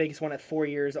being the biggest one at 4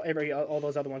 years. All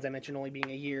those other ones I mentioned only being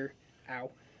a year.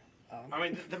 Ow. I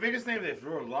mean, the biggest name they've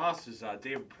really lost is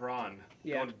David Perron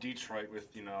going to Detroit with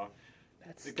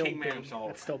that's the still Kingman big. himself.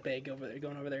 That's still big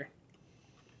going over there.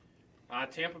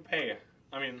 Tampa Bay.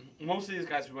 I mean, most of these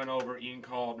guys we went over: Ian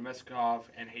Call, Nemeskov,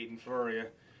 and Hayden Fleury.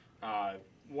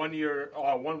 1 year,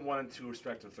 1, 1, and 2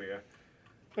 respectively.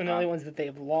 And the only ones that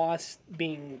they've lost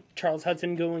being Charles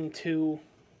Hudson going to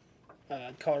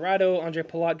Colorado, Andre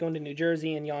Palat going to New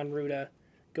Jersey, and Jan Ruda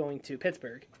going to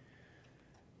Pittsburgh.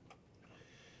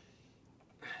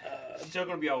 Still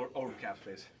going to be over cap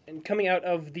space. And coming out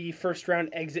of the first round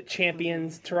exit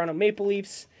champions, Toronto Maple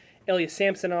Leafs, Ilya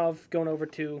Samsonov going over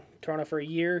to Toronto for a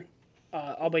year,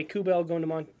 Albay Kubel going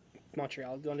to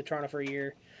Montreal, going to Toronto for a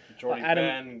year. Jordy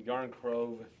Ben, Yarn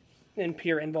Krove. And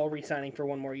Pierre Enval re-signing for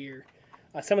one more year.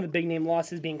 Some of the big name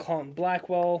losses being Colin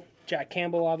Blackwell, Jack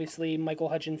Campbell, obviously, Michael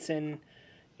Hutchinson,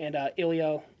 and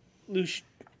Ilya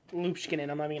Lushkinen.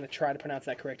 I'm not even going to try to pronounce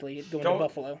that correctly. Going to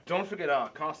Buffalo. Don't forget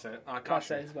Costa.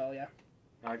 Costa as well, yeah.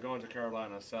 Going to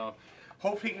Carolina. So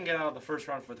hope he can get out of the first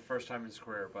round for the first time in his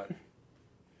career. But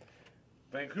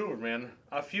Vancouver, man.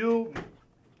 A few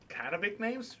kind of big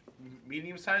names,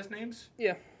 medium-sized names.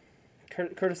 Yeah.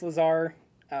 Curtis Lazar,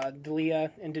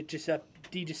 Delia, and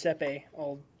Di Giuseppe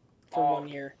all for 1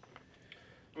 year.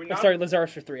 I mean,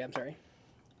 Lazar's for 3, I'm sorry.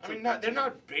 I mean, they're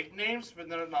not big names, but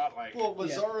they're not like... Well,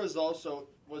 Lazar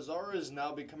is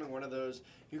now becoming one of those,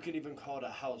 you can even call it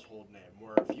a household name,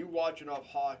 where if you watch enough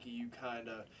hockey, you kind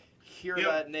of hear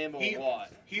that name a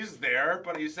lot. He's there,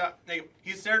 but he's not...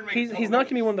 He's there to make... He's not going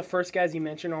to be one of the first guys you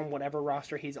mention on whatever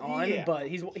roster he's on, but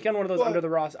he's kind of one of those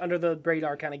under the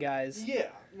radar kind of guys. Yeah.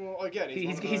 Well, again,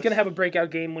 he's going to have a breakout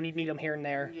game when you need him here and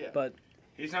there, but...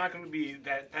 He's not going to be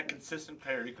that consistent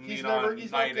player. You can he's lean not on going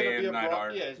night to be in, night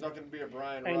out. Yeah, he's not going to be a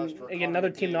Brian And Rust. again,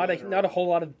 another team, not a whole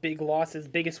lot of big losses.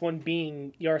 Biggest one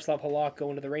being Yaroslav Halak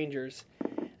going to the Rangers,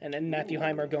 and then Matthew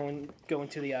Heimer going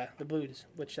to the Blues,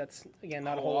 which that's again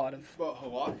not a whole lot of. But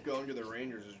Halak going to the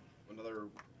Rangers is another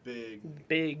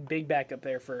big backup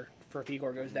there for if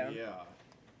Igor goes down. Yeah.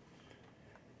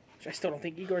 Which I still don't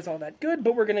think Igor's all that good,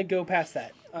 but we're gonna go past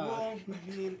that. Well,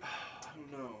 I mean, I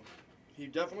don't know. He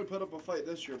definitely put up a fight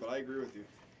this year, but I agree with you.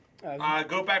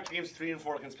 Go back to games 3 and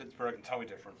 4 against Pittsburgh and tell me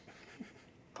different.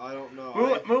 I don't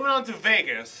know. Moving on to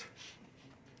Vegas.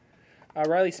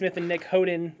 Riley Smith and Nick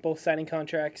Hoden both signing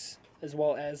contracts, as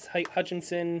well as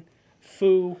Hutchinson,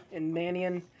 Fu, and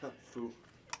Mannion.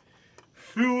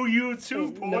 Fu, you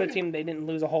too, boy. Another team they didn't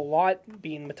lose a whole lot,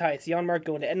 being Matthias Janmark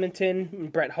going to Edmonton,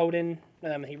 and Brett Hoden,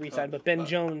 he re-signed, but Ben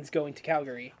Jones going to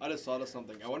Calgary. I just thought of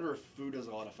something. I wonder if Fu does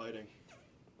a lot of fighting.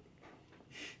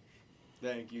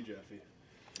 Thank you, Jeffy.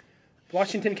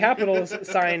 Washington Capitals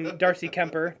signed Darcy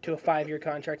Kemper to a 5-year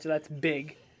contract, so that's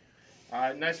big.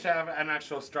 Nice to have an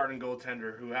actual starting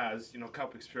goaltender who has,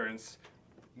 cup experience.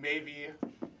 Maybe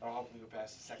I'll help him go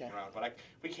past the second round, but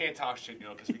we can't talk shit,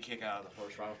 because we can't get out of the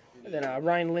first round. And then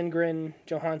Ryan Lindgren,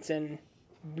 Johansson,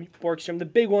 Borgstrom, the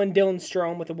big one, Dylan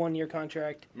Strome with a 1-year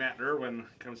contract. Matt Irwin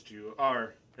comes to you,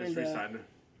 is re-signed.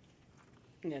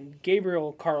 And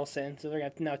Gabriel Carlson, so they're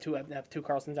going to have two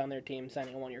Carlsons on their team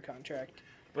signing a 1-year contract.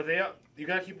 But you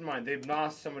got to keep in mind, they've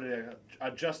lost somebody,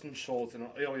 Justin Schultz and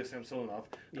Ilya Samsonov,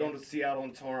 going to Seattle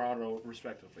and Toronto,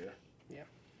 respectively. Yeah.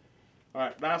 All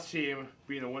right, last team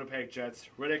being the Winnipeg Jets.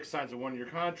 Riddick signs a 1-year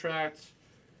contract.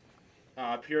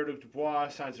 Pierre-Luc Dubois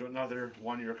signs another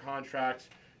 1-year contract.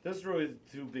 Those are really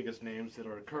the two biggest names that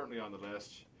are currently on the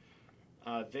list.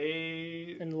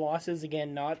 And losses,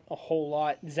 again, not a whole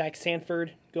lot. Zach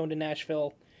Sanford going to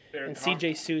Nashville, and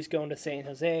CJ Seuss going to San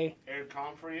Jose. Aaron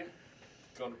Comfrey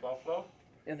going to Buffalo.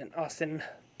 And then Austin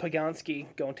Paganski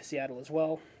going to Seattle as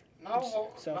well. Not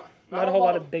a whole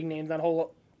lot of big names, not a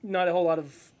whole lot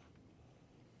of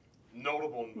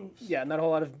notable moves. Yeah, not a whole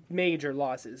lot of major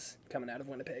losses coming out of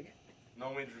Winnipeg.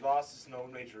 No major losses, no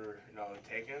major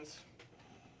take-ins.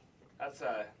 That's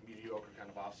a mediocre kind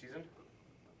of offseason.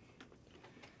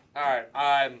 All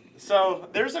right. So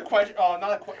there's a question. Oh,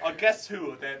 not a guess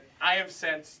who that I have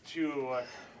sent to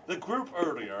the group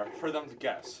earlier for them to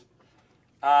guess.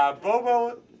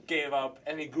 Bobo gave up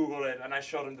and he Googled it, and I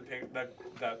showed him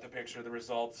the picture, the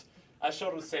results. I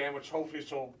showed him Sam, which hopefully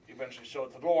she'll eventually show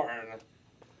it to Lauren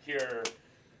here.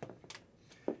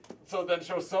 So then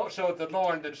she'll show it to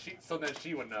Lauren, then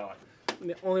she would know it.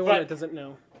 The only one that doesn't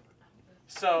know.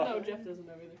 So No, Jeff doesn't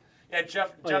know either. yeah,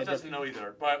 Jeff doesn't know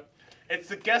either, but it's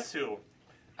the Guess Who.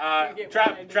 get what I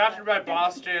did Drafted by that.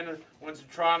 Boston, went to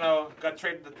Toronto, got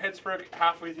traded to Pittsburgh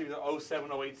halfway through the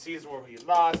 07-08 season where he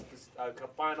lost the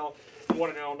cup final, won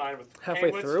in 09 with the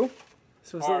Halfway Penguins. through?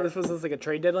 So this was like a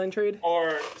trade deadline trade?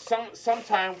 Or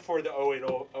sometime for the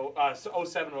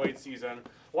 07-08 season,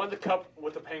 won the cup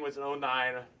with the Penguins in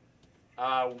 09.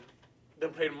 Then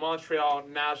played Montreal,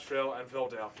 Nashville, and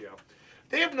Philadelphia.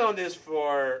 They have known this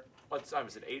for what time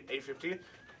is it? 8:15.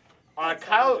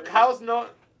 Kyle's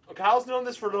known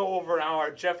this for a little over an hour.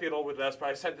 Jeff a little bit less, but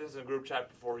I sent this in a group chat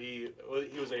before he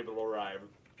was able to arrive.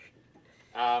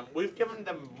 We've given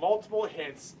them multiple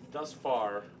hints thus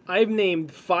far. I've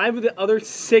named 5 of the other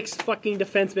 6 fucking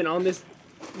defensemen on this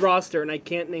roster, and I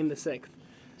can't name the 6th.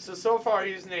 So far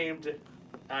he's named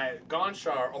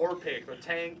Gonchar, Orpik,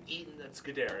 Letang, Eaton, and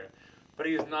Scuderia. But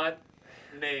he is not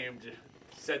named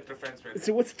said defenseman.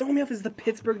 So what's throwing me off is the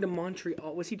Pittsburgh to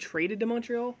Montreal. Was he traded to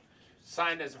Montreal?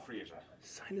 Signed as a free agent.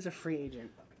 Signed as a free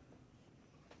agent.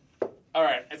 All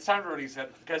right, it's time to release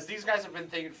it because these guys have been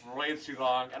thinking for way too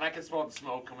long, and I can smell the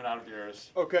smoke coming out of your ears.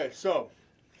 Okay, so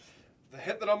the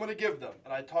hint that I'm going to give them,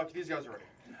 and I talked to these guys already.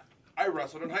 I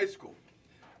wrestled in high school.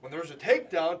 When there's a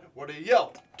takedown, what do you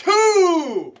yell?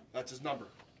 2! That's his number.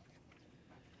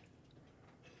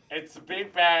 It's the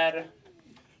big bad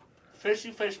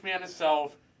fishy fish man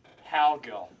himself, Hal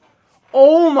Gill.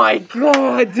 Oh my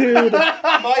god, dude!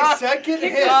 My second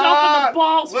hit. Yourself in the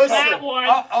balls for listen, that one.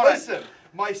 Listen,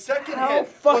 my second How hit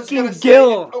was fucking going to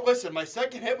Gill. say... listen, my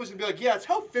second hit was going to be like, yeah, it's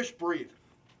how fish breathe.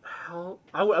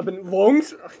 I've been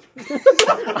lungs.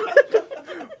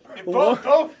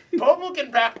 Bobo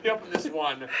can back me up in this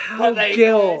one. Hal But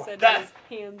Gill. I said that-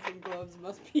 his hands and gloves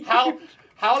must be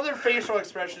how their facial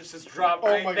expressions just drop.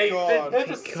 Oh my God. They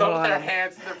just soak their God.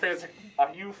 hands in their face. Like,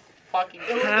 are you fucking?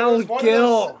 Hal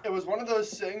Gill. It was one of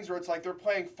those things where it's like they're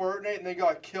playing Fortnite and they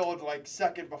got killed like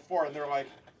second before, and they're like,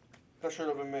 that should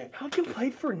have been me. How you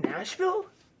played for Nashville?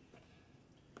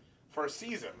 For a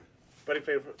season, but he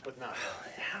played with Nashville.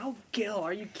 Hal Gill,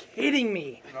 are you kidding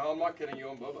me? No, I'm not kidding you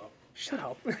on Bobo. Shut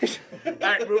up. All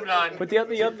right, moving on. But the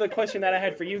other question that I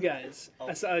had for you guys,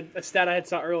 a stat I had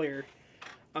saw earlier,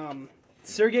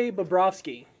 Sergei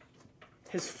Bobrovsky,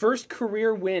 his first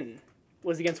career win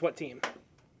was against what team?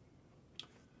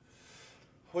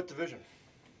 What division?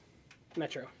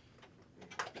 Metro.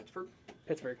 Pittsburgh?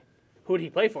 Pittsburgh. Who did he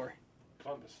play for?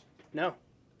 Columbus. No.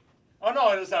 Oh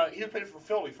no, it was he played for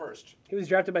Philly first. He was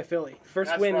drafted by Philly. First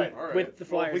That's win right. All right. with the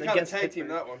Flyers we got against a tag Pittsburgh.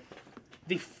 team that one.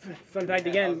 The fun fact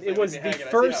again, it was the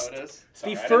first.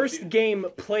 Sorry, I didn't first see- game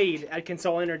played at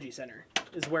Consol Energy Center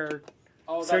is where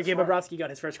Oh, that's Sergei right. Bobrovsky got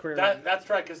his first career win. That's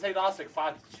right, because they lost like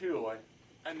 5-2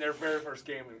 in their very first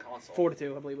game in console.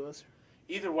 4-2, I believe it was.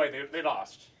 Either way, they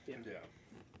lost. Yeah.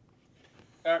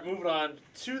 All right, moving on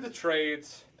to the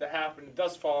trades that happened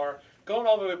thus far. Going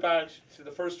all the way back to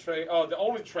the first trade, the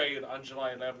only trade on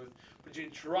July 11th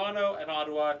between Toronto and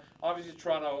Ottawa. Obviously,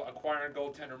 Toronto acquiring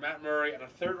goaltender Matt Murray and a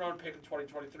third-round pick in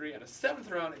 2023 and a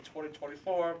seventh round in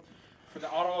 2024 for the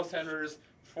Ottawa Senators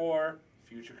for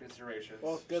future considerations.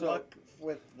 Well, good So- luck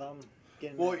with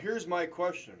getting Well, that. here's my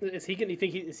question. Is he gonna? You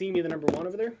think is he gonna be the number one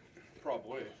over there?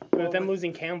 Probably. But with them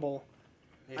losing Campbell,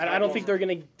 I don't think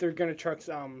they're gonna trust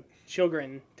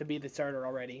Sjogren to be the starter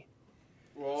already.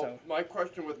 Well, So. my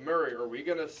question with Murray, are we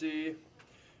going to see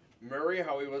Murray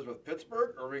how he was with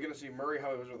Pittsburgh, or are we going to see Murray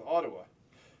how he was with Ottawa?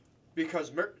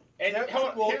 Because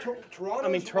Toronto. I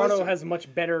mean, Toronto has a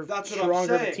much better, That's what I'm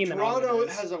stronger of a saying. team than Toronto Ottawa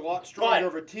does. has a lot stronger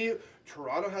of a team.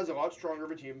 Toronto has a lot stronger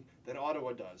of a team than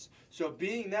Ottawa does. So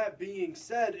being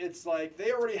said, it's like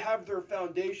they already have their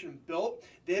foundation built.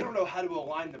 They don't know how to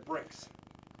align the bricks.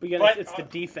 But it's the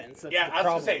defense. That's Yeah, the I was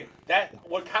problem. going to say, that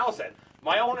what Kyle said.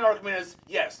 My only argument is,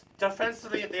 yes,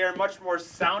 defensively they are a much more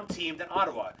sound team than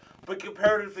Ottawa. But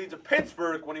comparatively to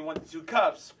Pittsburgh, when he won the 2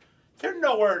 cups, they're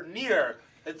nowhere near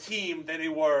the team that he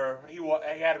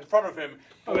had in front of him.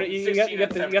 Oh, but you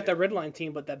got that red line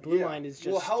team, but that blue line is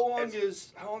just. Well, how long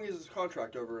is his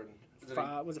contract over?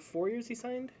 Was it 4 years he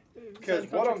signed? Because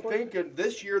what I'm thinking,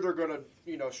 this year they're going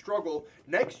to struggle.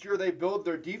 Next year they build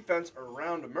their defense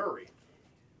around Murray.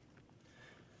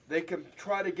 They can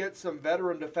try to get some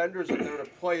veteran defenders in there to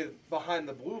play behind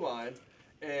the blue line,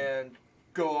 and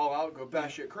go all out, go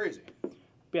batshit crazy.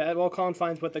 Yeah, well, Colin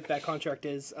finds what that contract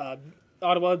is.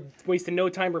 Ottawa wasted no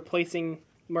time replacing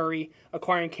Murray,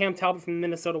 acquiring Cam Talbot from the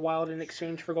Minnesota Wild in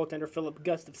exchange for goaltender Philip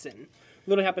Gustafson.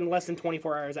 Literally happened less than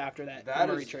 24 hours after that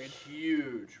Murray trade.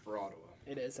 Huge for Ottawa.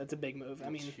 It is. That's a big move.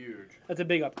 It's huge. That's a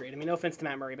big upgrade. I mean, no offense to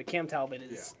Matt Murray, but Cam Talbot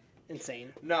is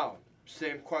insane. Now,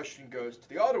 same question goes to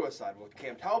the Ottawa side. Will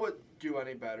Cam Talbot do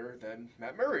any better than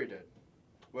Matt Murray did?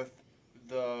 With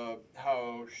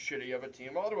how shitty of a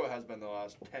team Ottawa has been the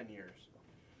last 10 years.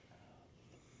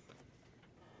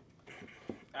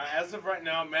 As of right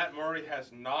now, Matt Murray has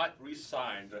not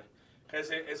re-signed because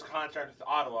his contract with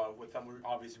Ottawa, with them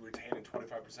obviously retaining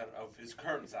 25% of his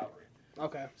current salary.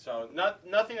 Okay. So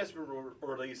nothing has been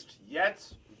released yet,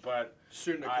 but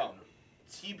Soon to come.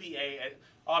 TBA,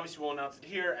 obviously we'll announce it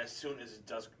here as soon as it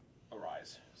does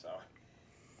arise. So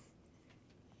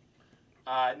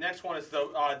next one is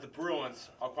the Bruins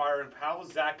acquiring Pavel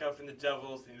Zacha from the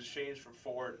Devils in exchange for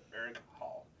forward Eric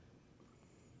Hall.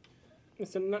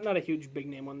 It's not a huge big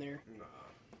name one there.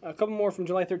 No. A couple more from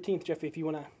July 13th, Jeffy, if you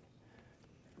want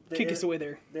to kick us away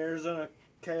there. The Arizona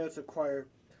Coyotes acquired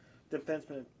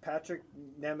defenseman Patrick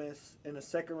Nemeth in a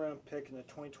second-round pick in the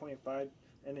 2025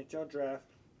 NHL draft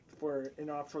for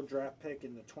an optional draft pick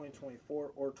in the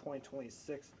 2024 or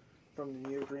 2026 from the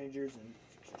New York Rangers in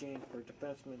exchange for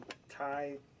defenseman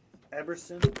Ty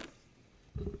Eberson.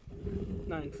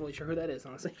 Not even fully sure who that is,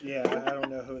 honestly. Yeah, I don't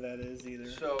know who that is either.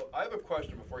 So, I have a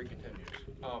question before he continues.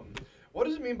 What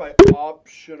does it mean by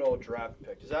optional draft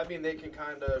pick? Does that mean they can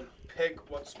kind of pick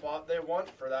what spot they want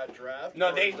for that draft?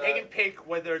 No, they can pick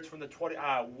whether it's from the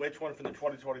which one from the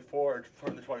 2024 or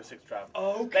from the 26 draft.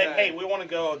 Okay. Hey, we want to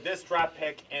go this draft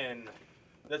pick in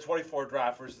the 24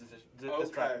 draft versus this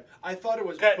draft. I thought it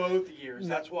was both years.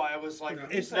 That's why I was like,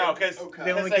 because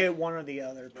They only get one or the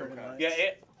other, pretty much. Yeah,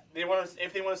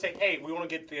 if they want to say, hey, we want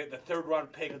to get the third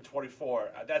round pick in 24,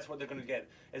 that's what they're going to get.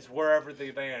 It's wherever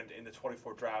they land in the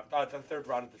 24 draft, the third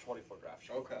round of the 24 draft.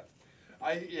 Okay.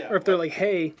 Or if they're like,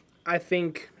 hey, I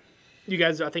think they're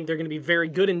going to be very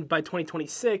good by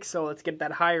 2026, so let's get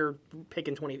that higher pick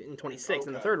in 26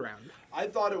 in the third round. I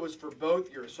thought it was for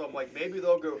both years, so I'm like, maybe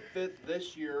they'll go fifth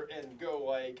this year and go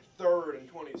like third in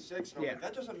 26. And I'm like,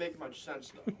 that doesn't make much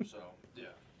sense though. So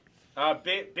yeah.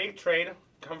 Big trade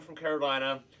coming from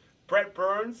Carolina. Brett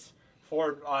Burns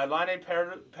for Laine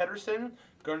Pedersen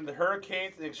going to the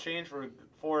Hurricanes in exchange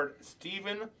for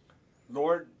Stephen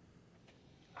Lord,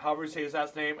 however you say his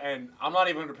last name, and I'm not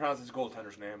even going to pronounce his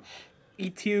goaltender's name.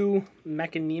 Etu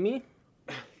Makiniemi?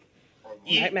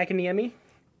 Makiniemi?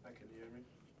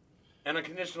 And a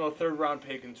conditional third round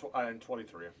pick in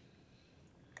 23.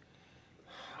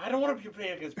 I don't want to be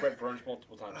playing against Brett Burns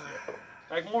multiple times a year.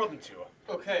 Like, more than two.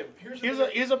 Okay,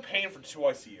 he's a pain for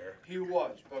twice a year. He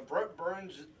was, but Brett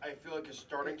Burns, I feel like, is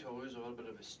starting to lose a little bit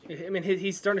of his steam. I mean,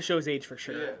 he's starting to show his age for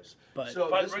sure. He is. But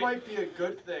this might be a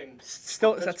good thing.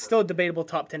 That's still a debatable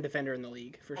top 10 defender in the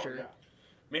league for sure.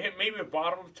 Yeah. Maybe a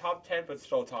bottom of the top 10, but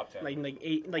still top 10. Like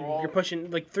 8, you're pushing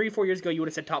 3-4 years ago you would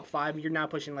have said top 5. You're now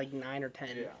pushing 9 or 10.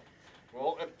 Yeah.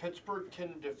 Well, if Pittsburgh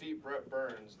can defeat Brett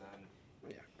Burns, then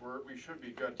we should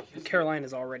be good.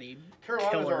 Carolina's already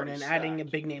killer, and stacked. adding a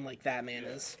big name like that, man,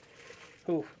 is.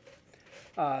 Ooh.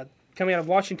 Coming out of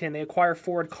Washington, they acquire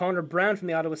forward Connor Brown from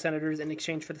the Ottawa Senators in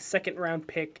exchange for the second-round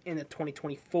pick in the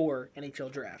 2024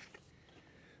 NHL Draft.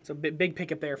 So big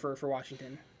pickup there for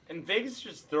Washington. And Vegas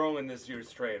just throwing this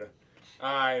year's trade.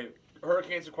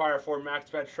 Hurricanes acquire forward Max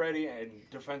Pacioretty and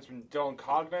defenseman Dylan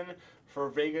Cogman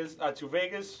from Vegas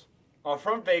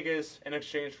in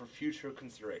exchange for future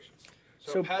considerations.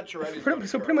 So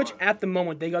pretty much at the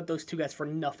moment they got those two guys for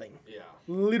nothing. Yeah.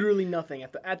 Literally nothing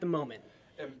at the moment.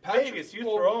 And Vegas, you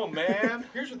throw, man.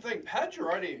 Here's the thing: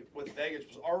 Pacioretty with Vegas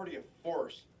was already a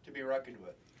force to be reckoned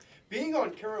with. Being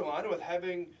on Carolina with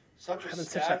having such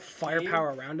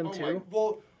firepower around him too.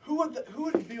 Well, who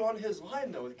would be on his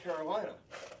line though with Carolina?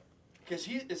 Because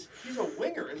he's a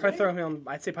winger. Isn't probably throw him on.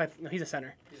 I'd say no, he's a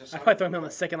center. I'd probably throw him on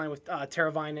the second line with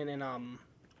Teravainen and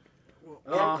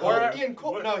Ian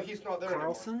Cole. No, he's not there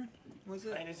Carlson? anymore. Was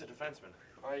it? And he's a defenseman.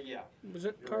 Yeah. Was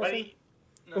it Carlson?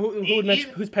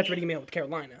 Who's Pacioretty made with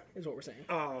Carolina, is what we're saying.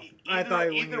 Oh, I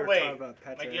thought you were talking about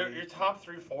Pacioretty. Your top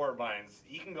 3 forward lines,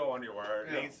 he can go anywhere.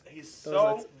 Yeah. He's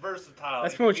so versatile.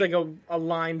 That's pretty much like a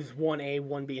line 1A,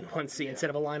 1B, and 1C instead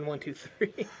of a line 1, 2,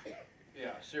 3.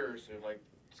 Yeah, seriously. Like,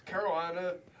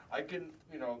 Carolina,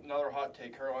 another hot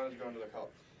take. Carolina's going to the Cup.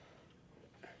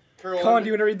 Colin, do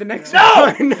you want to read the next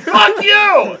one? No! Fuck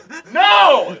you!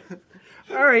 No!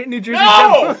 All right, New Jersey.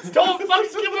 No! Don't fucking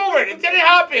skip over it. It didn't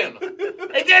happen.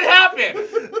 It didn't happen.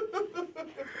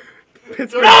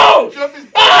 Pittsburgh. No!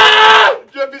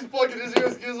 Jeffy's plugging his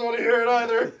ears. He doesn't want to hear it either.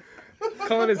 here.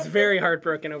 Colin is very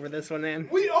heartbroken over this one, man.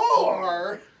 We all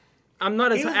are. I'm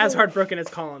not He was as the- heartbroken as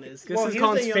Colin is. This is he was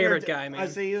Colin's the younger favorite guy, man. I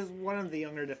say he was one of the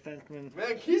younger defensemen.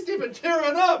 Man, he's even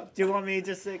tearing up. Do you want me to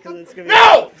just say because it's gonna be?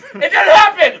 No! It didn't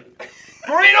happen!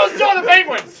 Marino's still on the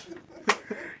Penguins!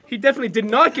 He definitely did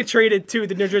not get traded to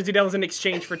the New Jersey Devils in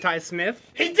exchange for Ty Smith.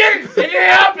 He didn't! It didn't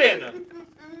happen!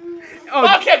 Oh,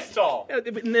 Fuck Hextall!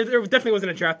 there definitely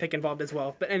wasn't a draft pick involved as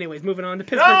well. But anyways, moving on. The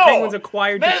Pittsburgh No! Penguins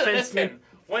acquired Man, defenseman. listen,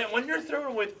 when you're throwing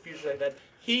away the future like that,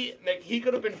 he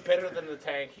could have been better than the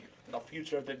tank, the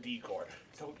future of the decor.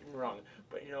 Don't get me wrong.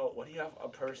 But you know, when you have a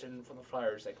person from the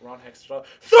Flyers like Ron Hextall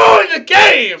throwing the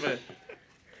game,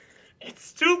 it's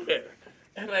stupid.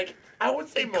 And like, I would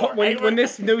say more. When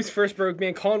this news first broke,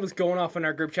 man, Colin was going off on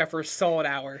our group chat for a solid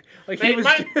hour. Like he was.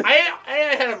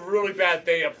 I had a really bad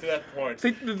day up to that point.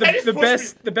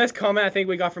 The best comment I think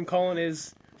we got from Colin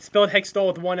is spelled Hextall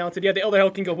with one L. Said, yeah, the other L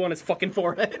can go on his fucking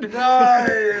forehead.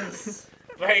 Nice.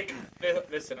 Like,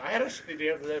 listen, I had a shitty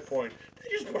day up to that point. They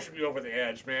just pushed me over the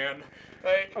edge, man.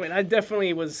 Like, I mean, I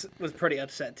definitely was pretty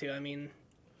upset too. I mean,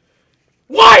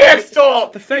 why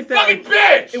Hextall? the fact You that fucking like,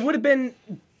 bitch! it would have been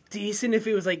decent if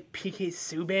it was like PK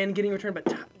Subban getting returned,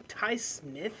 but Ty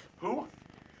Smith, Who?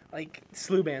 like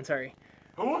Sluban, sorry,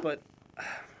 Who? but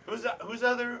Who's the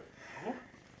other? Who?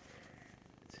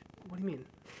 what do you mean?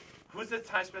 Who's the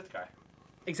Ty Smith guy?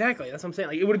 Exactly, that's what I'm saying.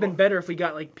 Like, it would have been better if we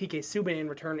got like PK Subban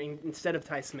returning instead of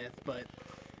Ty Smith, but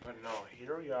But no,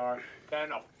 here we are. Got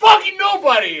a fucking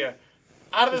nobody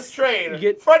out of this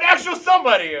trade for an actual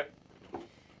somebody.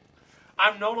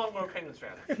 I'm no longer a Penguins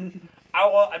fan. I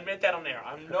will admit that on air.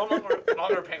 I'm no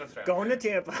longer a Penguins fan. Going to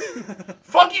Tampa.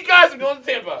 Fuck you guys, I'm going to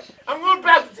Tampa. I'm going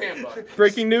back to Tampa.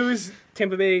 breaking news: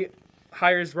 Tampa Bay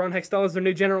hires Ron Hextall as their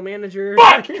new general manager.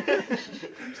 Fuck!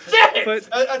 Shit! But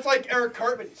That's like Eric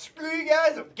Cartman. Screw you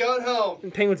guys, I'm going home. the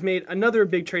Penguins made another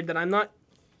big trade that I'm not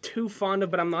too fond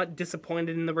of, but I'm not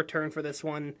disappointed in the return for this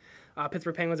one.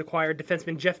 Pittsburgh Penguins acquired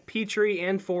defenseman Jeff Petrie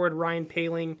and forward Ryan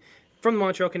Poehling from the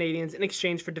Montreal Canadiens in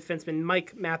exchange for defenseman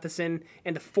Mike Matheson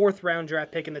and a 4th-round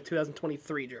draft pick in the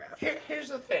 2023 draft. Here's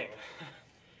the thing.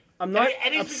 I'm not.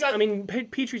 And he's got- I mean,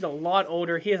 Petrie's a lot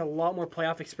older. He has a lot more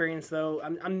playoff experience, though.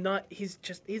 I'm not. He's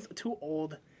too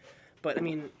old. But I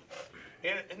mean,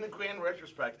 In the grand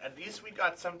retrospect, at least we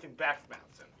got something back from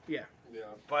Matheson. yeah. Yeah.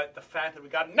 But the fact that we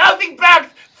got nothing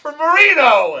back from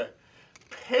Marino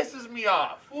pisses me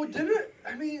off. Well, didn't it?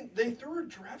 I mean, they threw a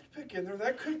draft pick in there.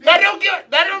 That could be. That don't mean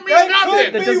That nothing.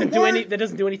 could That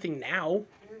doesn't do anything now.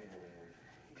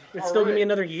 It's still gonna be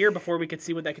another year before we could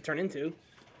see what that could turn into.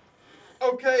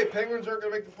 Okay, Penguins aren't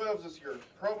going to make the playoffs this year.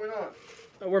 Probably not.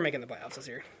 Oh, we're making the playoffs this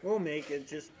year, We'll make it.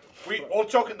 Just We'll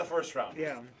choke in the first round.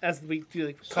 yeah. as we do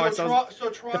like So, call ourselves so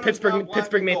the Toronto's Pittsburgh not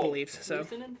black and Maple gold. Leafs. So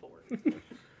Loosen and forward.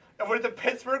 And we're the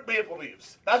Pittsburgh Maple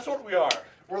Leafs. That's what we are.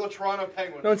 We're the Toronto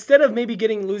Penguins. no, instead of maybe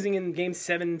losing in Game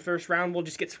 7 first round, we'll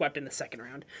just get swept in the second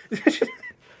round.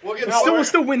 We'll get We'll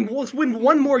still win. We'll win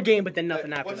one more game, but then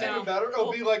nothing after What's that. even better?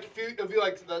 It'll be like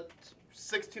that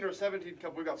 16 or 17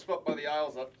 cup we got swept by the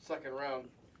Isles that second round.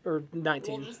 Or We'll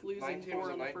 19. just lose in 19, 4 was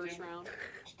in it the first 19? round.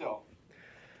 Still.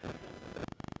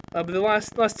 But the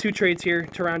last two trades here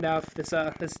to round off this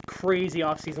crazy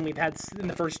offseason we've had in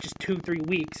the first just 2-3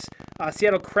 weeks.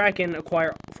 Seattle Kraken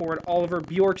acquire forward Oliver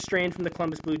Bjorkstrand from the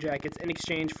Columbus Blue Jackets in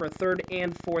exchange for a 3rd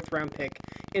and 4th round pick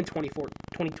in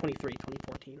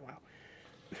 2014.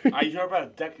 Wow. You're about a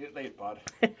decade late, bud.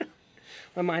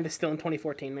 My mind is still in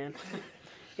 2014, man.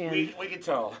 And, We can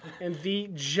tell. and the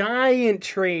giant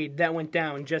trade that went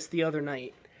down just the other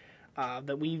night,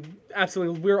 that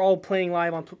we're all playing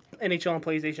live on NHL and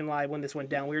PlayStation Live when this went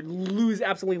down. We were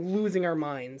absolutely losing our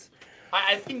minds.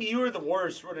 I think you were the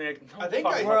worst. I think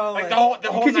I- We're all like like-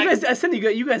 the whole Because night. I said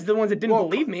you guys are the ones that didn't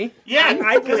believe me. Yeah, I because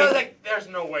I was believe- like, "There's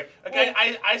no way." Like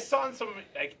I saw in some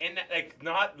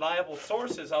not reliable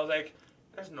sources. I was like,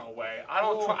 "There's no way." I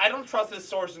don't trust this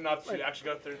source enough to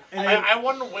actually go through. And I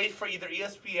want to wait for either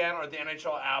ESPN or the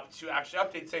NHL app to actually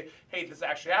update and say, "Hey, this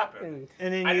actually happened."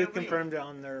 And then I you didn't believe confirmed it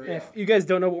on their. If you guys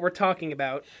don't know what we're talking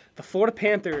about, the Florida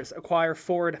Panthers acquire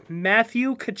forward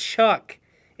Matthew Tkachuk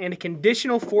and a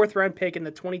conditional 4th round pick in the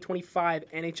 2025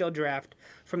 NHL draft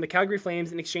from the Calgary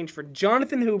Flames in exchange for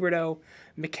Jonathan Huberdeau,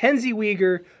 Mackenzie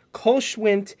Weegar, Cole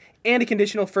Schwint, and a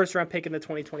conditional 1st round pick in the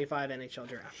 2025 NHL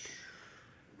draft.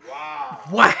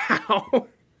 Wow.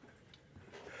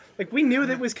 Like, we knew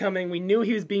that was coming. We knew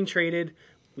he was being traded.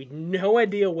 We had no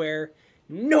idea where.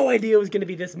 No idea it was going to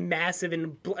be this massive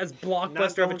and as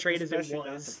blockbuster of a trade as it especially not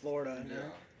to was. Florida.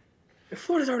 No.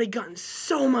 Florida's already gotten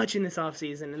so much in this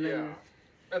offseason. And then, Yeah.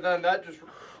 And then that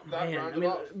man, rounded I mean,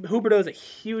 off. Huberdeau's a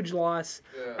huge loss.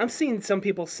 Yeah. I'm seeing some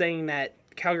people saying that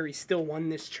Calgary still won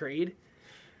this trade.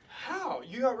 How?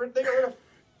 They got rid of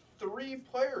 3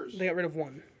 players. They got rid of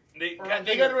one. They got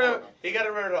rid of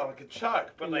Kachuk,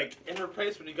 but like in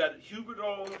replacement you got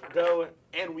Huberdeau, Doe,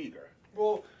 and Uyghur.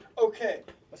 Well, okay.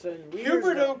 So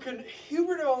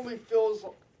Huberdeau only fills,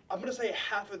 I'm gonna say,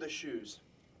 half of the shoes.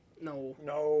 No.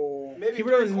 Maybe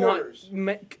Huberdeau is not.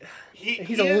 3/4.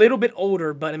 He's a little bit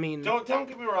older, but I mean. Don't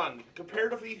get me wrong.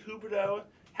 Comparatively, Huberdeau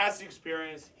has the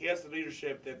experience. He has the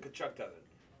leadership that Kachuk doesn't.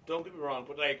 Don't get me wrong,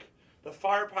 but like the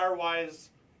firepower wise,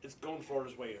 it's going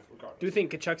Florida's way regardless. Do you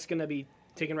think Kachuk's gonna be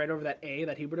taken right over that A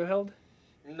that Huberdeau held?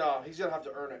 No, he's gonna have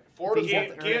to earn it. Florida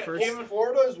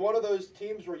is one of those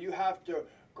teams where you have to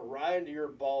grind your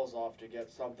balls off to get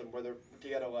something, to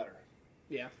get a letter.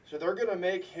 Yeah. So they're gonna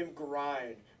make him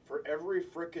grind for every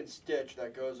frickin' stitch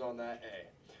that goes on that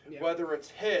A. Yeah. Whether it's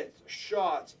hits,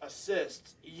 shots,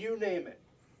 assists, you name it.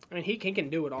 I mean, he can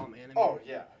do it all, man. I mean, Oh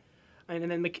yeah. And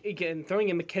then again, throwing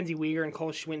in Mackenzie Uyghur and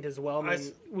Cole Schwint as well. I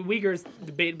mean, Uyghur's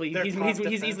debatably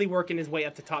he's easily working his way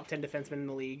up to top 10 defenseman in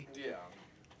the league. Yeah.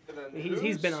 And then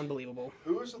He's been unbelievable.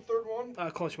 Who was the third one?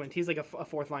 Cole Schwint. He's like a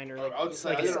fourth liner. I knew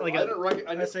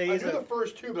the the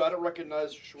first two, but I didn't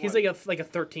recognize Schwinn. He's like a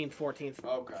 13th,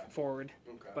 14th forward.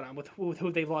 Okay. But with who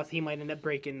they've lost, he might end up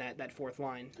breaking that fourth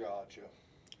line. Gotcha.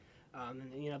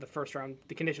 The first round,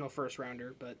 the conditional first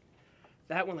rounder, but.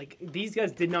 That one, like, these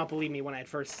guys did not believe me when I had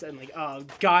first said, like,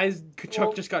 guys,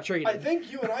 Kachuk just got traded. I think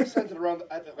you and I sent it around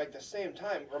at the same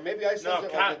time, or maybe I sent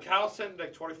it. No, Cal sent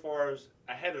like 24 hours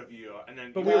ahead of you, and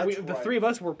then. But the three of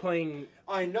us were playing.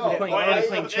 I know.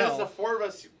 There's the 4 of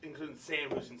us, including Sam,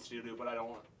 who's in studio, but I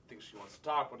don't think she wants to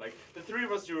talk. But like the 3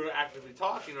 of us who were actively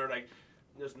talking are like,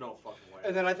 there's no fucking way.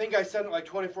 And then I think I sent it like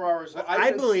 24 hours.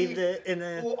 I believed it, and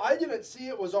then. Well, I didn't see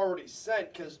it was already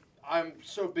sent because I'm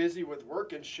so busy with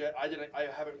work and shit. I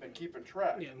haven't been keeping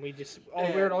track. Yeah, and we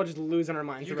were all just losing our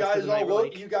minds. You guys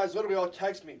literally all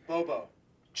text me, Bobo,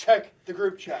 check the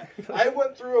group chat. I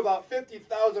went through about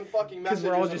 50,000 fucking messages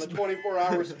in a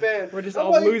 24-hour span. We're just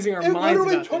all losing our minds about this.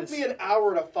 It literally took me an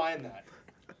hour to find that.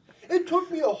 It took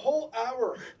me a whole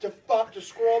hour to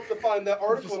scroll up to find that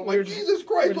article. And I'm like, Jesus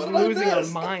Christ, what did I miss? We're losing our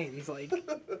minds. Like,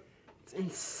 it's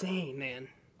insane, man.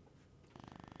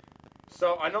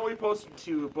 So I know we posted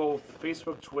to both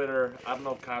Facebook, Twitter. I don't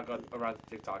know if Kyle got around to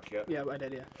TikTok yet. Yeah, I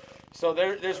did. Yeah. So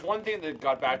there's one thing that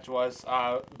got back to us.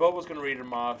 Bobo's gonna read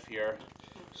him off here.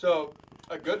 So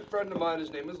a good friend of mine, his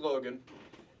name is Logan,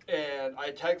 and I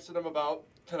texted him about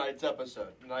tonight's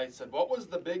episode, and I said, "What was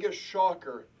the biggest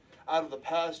shocker out of the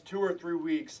past 2 or 3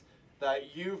 weeks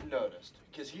that you've noticed?"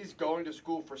 Because he's going to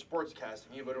school for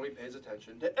sportscasting. He literally pays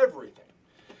attention to everything,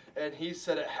 and he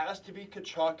said it has to be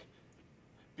Kachuk.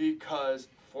 Because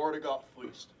Florida got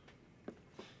fleeced.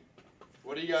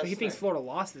 What do you guys think? So he thinks Florida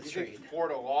lost this trade?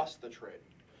 Florida lost the trade.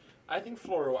 I think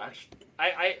Florida will actually.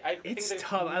 I it's think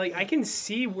tough. I can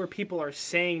see where people are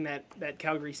saying that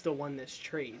Calgary still won this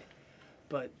trade,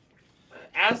 but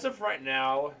as of right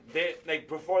now, they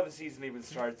before the season even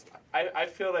starts, I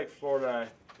feel like Florida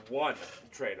won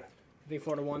the trade. I think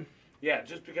Florida won. Yeah,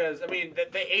 just because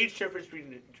the age difference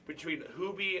between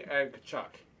Hubie and Kachuk.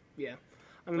 Yeah.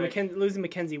 I mean, losing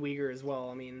Mackenzie Uyghur as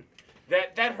well. I mean,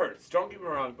 that hurts. Don't get me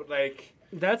wrong, but like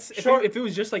that's if it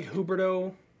was just like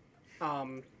Huberdeau,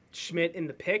 Schmidt in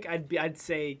the pick, I'd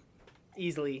say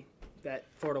easily that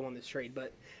Florida won this trade.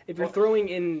 But if you're throwing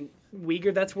in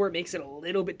Uyghur, that's where it makes it a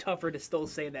little bit tougher to still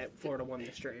say that Florida won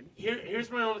this trade. Here's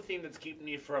my only thing that's keeping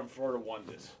me from Florida won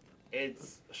this.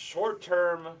 It's short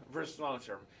term versus long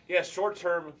term. Yeah, short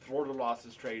term Florida lost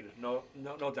this trade. No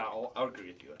doubt. I'll agree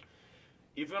with you.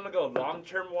 If you want to go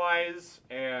long-term wise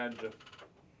and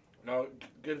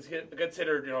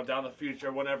consider down the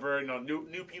future, whenever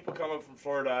new people come up from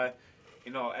Florida,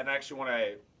 and actually want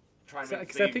to try and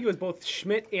because I think it was both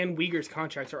Schmidt and Uyghur's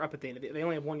contracts are up at the end of it. They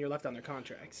only have 1 year left on their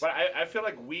contracts. But I feel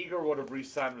like Uyghur would have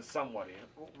re-signed with somebody,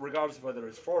 regardless of whether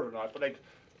it's Florida or not. But like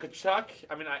Kachuk,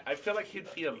 I feel like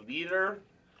he'd be a leader.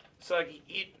 So like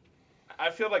I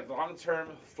feel like long-term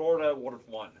Florida would have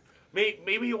won.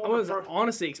 Maybe he I was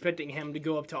honestly expecting him to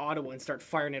go up to Ottawa and start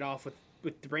firing it off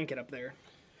with DeBrincat up there.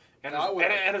 And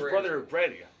his brother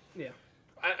Brady. Yeah.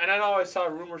 And I know I saw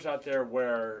rumors out there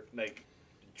where like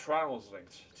Toronto was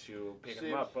linked to pick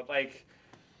him up, but like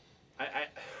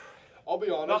I'll be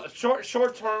honest.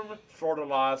 Short term Florida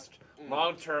lost.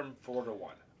 Long term Florida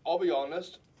won. I'll be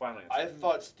honest. Finally, I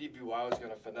thought Stevie Y was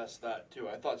gonna finesse that too.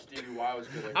 I thought Stevie Y was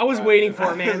gonna. I was waiting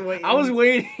for it, man. I was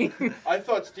waiting. I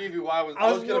thought Stevie Y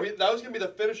was gonna be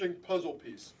the finishing puzzle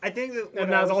piece. I think that.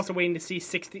 And I was also waiting to see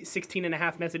 16 and a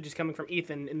half messages coming from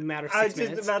Ethan in the matter of 6 minutes.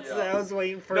 I was just about to say, I was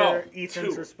waiting for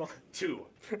Ethan's response. 2.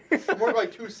 More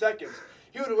like 2 seconds.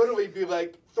 He would literally be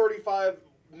like 35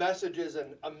 messages in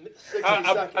 60 A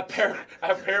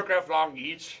seconds. paragraph long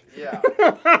each. Yeah.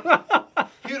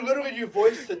 He would literally do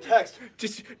voice to text.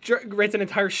 Just writes an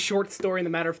entire short story in the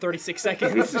matter of 36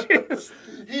 seconds.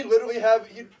 He'd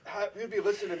be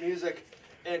listening to music,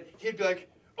 and he'd be like,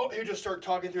 oh, he'd just start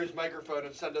talking through his microphone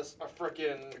and send us a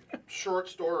freaking short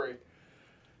story.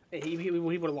 He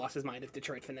would have lost his mind if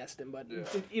Detroit finessed him, but Yeah.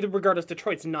 either regardless,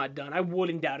 Detroit's not done. I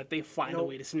wouldn't doubt if they find a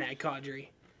way to snag Kadri.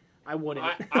 I wouldn't.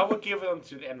 I would give them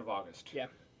to the end of August. Yeah.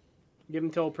 Give him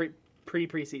till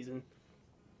preseason.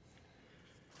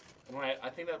 Right, I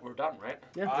think that we're done, right?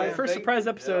 Yeah, I for the first think- surprise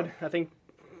episode, yeah. I think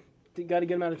you got a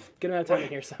good amount of time in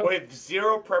here. So With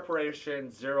zero preparation,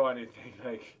 zero anything.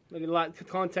 Like, a lot of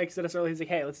context at us earlier. He's like,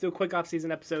 hey, let's do a quick off-season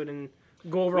episode and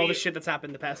go over all the shit that's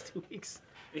happened the past 2 weeks.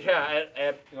 yeah,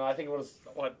 and I think it was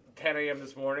 10 a.m.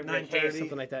 this morning. Like, hey, 9:30.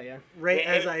 Something like that, yeah. Right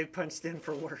Yeah, as and- I punched in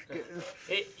for work.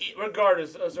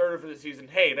 regardless, it's early for the season.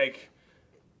 Hey, like,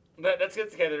 let's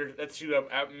get together. Let's do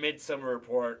a midsummer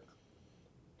report,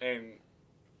 and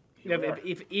Yeah,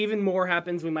 if even more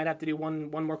happens, we might have to do one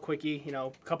more quickie,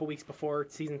 a couple weeks before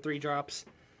season 3 drops.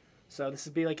 So this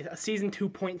would be like a season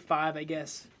 2.5, I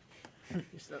guess.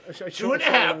 Just a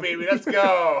 2.5, baby. Let's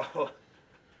go.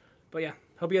 But yeah,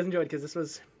 hope you guys enjoyed because this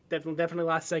was definitely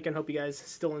last second. Hope you guys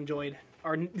still enjoyed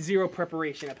our zero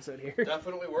preparation episode here.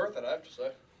 Definitely worth it, I have to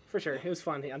say. For sure, it was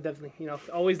fun. I'm definitely,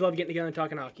 always love getting together and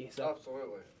talking hockey. So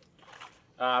Absolutely.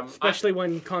 especially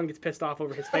when Kong gets pissed off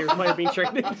over his favorite player being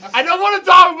traded. I don't want to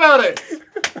talk about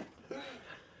it.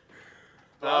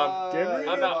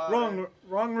 I'm not.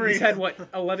 Wrong He's read. had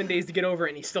 11 days to get over it,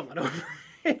 and he's still not over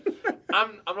it.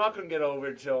 I'm not gonna get over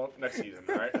it until next season.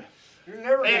 All right. You're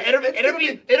never It'll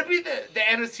be the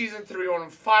end of season 3 when I'm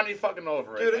finally fucking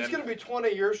over it. Dude, it's And going to be 20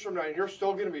 years from now, and you're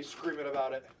still going to be screaming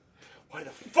about it. why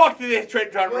the fuck did they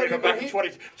trade John Well, Rager but back in he-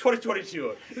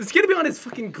 2022? It's gonna be on his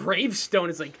fucking gravestone.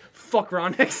 It's like fuck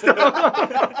Ron next time.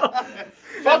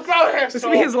 Fuck out This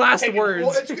will be his last Take it. words.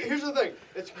 Well, here's the thing.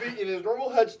 It's going to be in his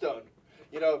normal headstone.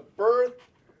 Birth,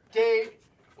 date,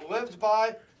 lived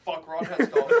by, fuck Ron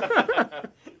Hestall.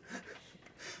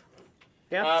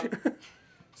 Yeah.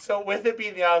 So with it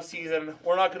being the off season,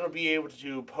 we're not going to be able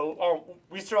to post. Oh,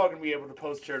 we still are going to be able to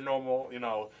post your normal,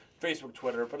 Facebook,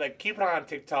 Twitter, but like keep an eye on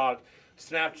TikTok,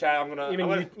 Snapchat. Even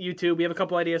YouTube. We have a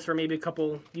couple ideas for maybe a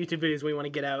couple YouTube videos we want to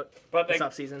get out this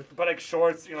off season. But like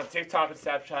shorts, TikTok and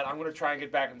Snapchat. I'm going to try and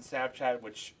get back in Snapchat,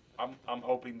 which I'm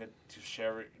hoping to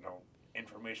share,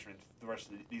 information with the rest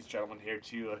of these gentlemen here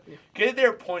to get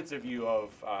their points of view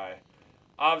of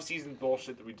off season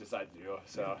bullshit that we decided to do.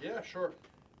 So Yeah, sure.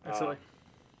 Absolutely.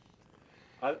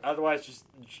 Otherwise, just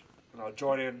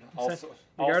join in.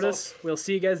 Regardless, we'll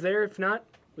see you guys there. If not,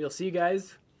 we'll see you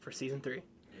guys for season 3.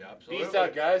 Yeah, absolutely. Peace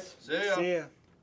out, guys. See ya. See ya.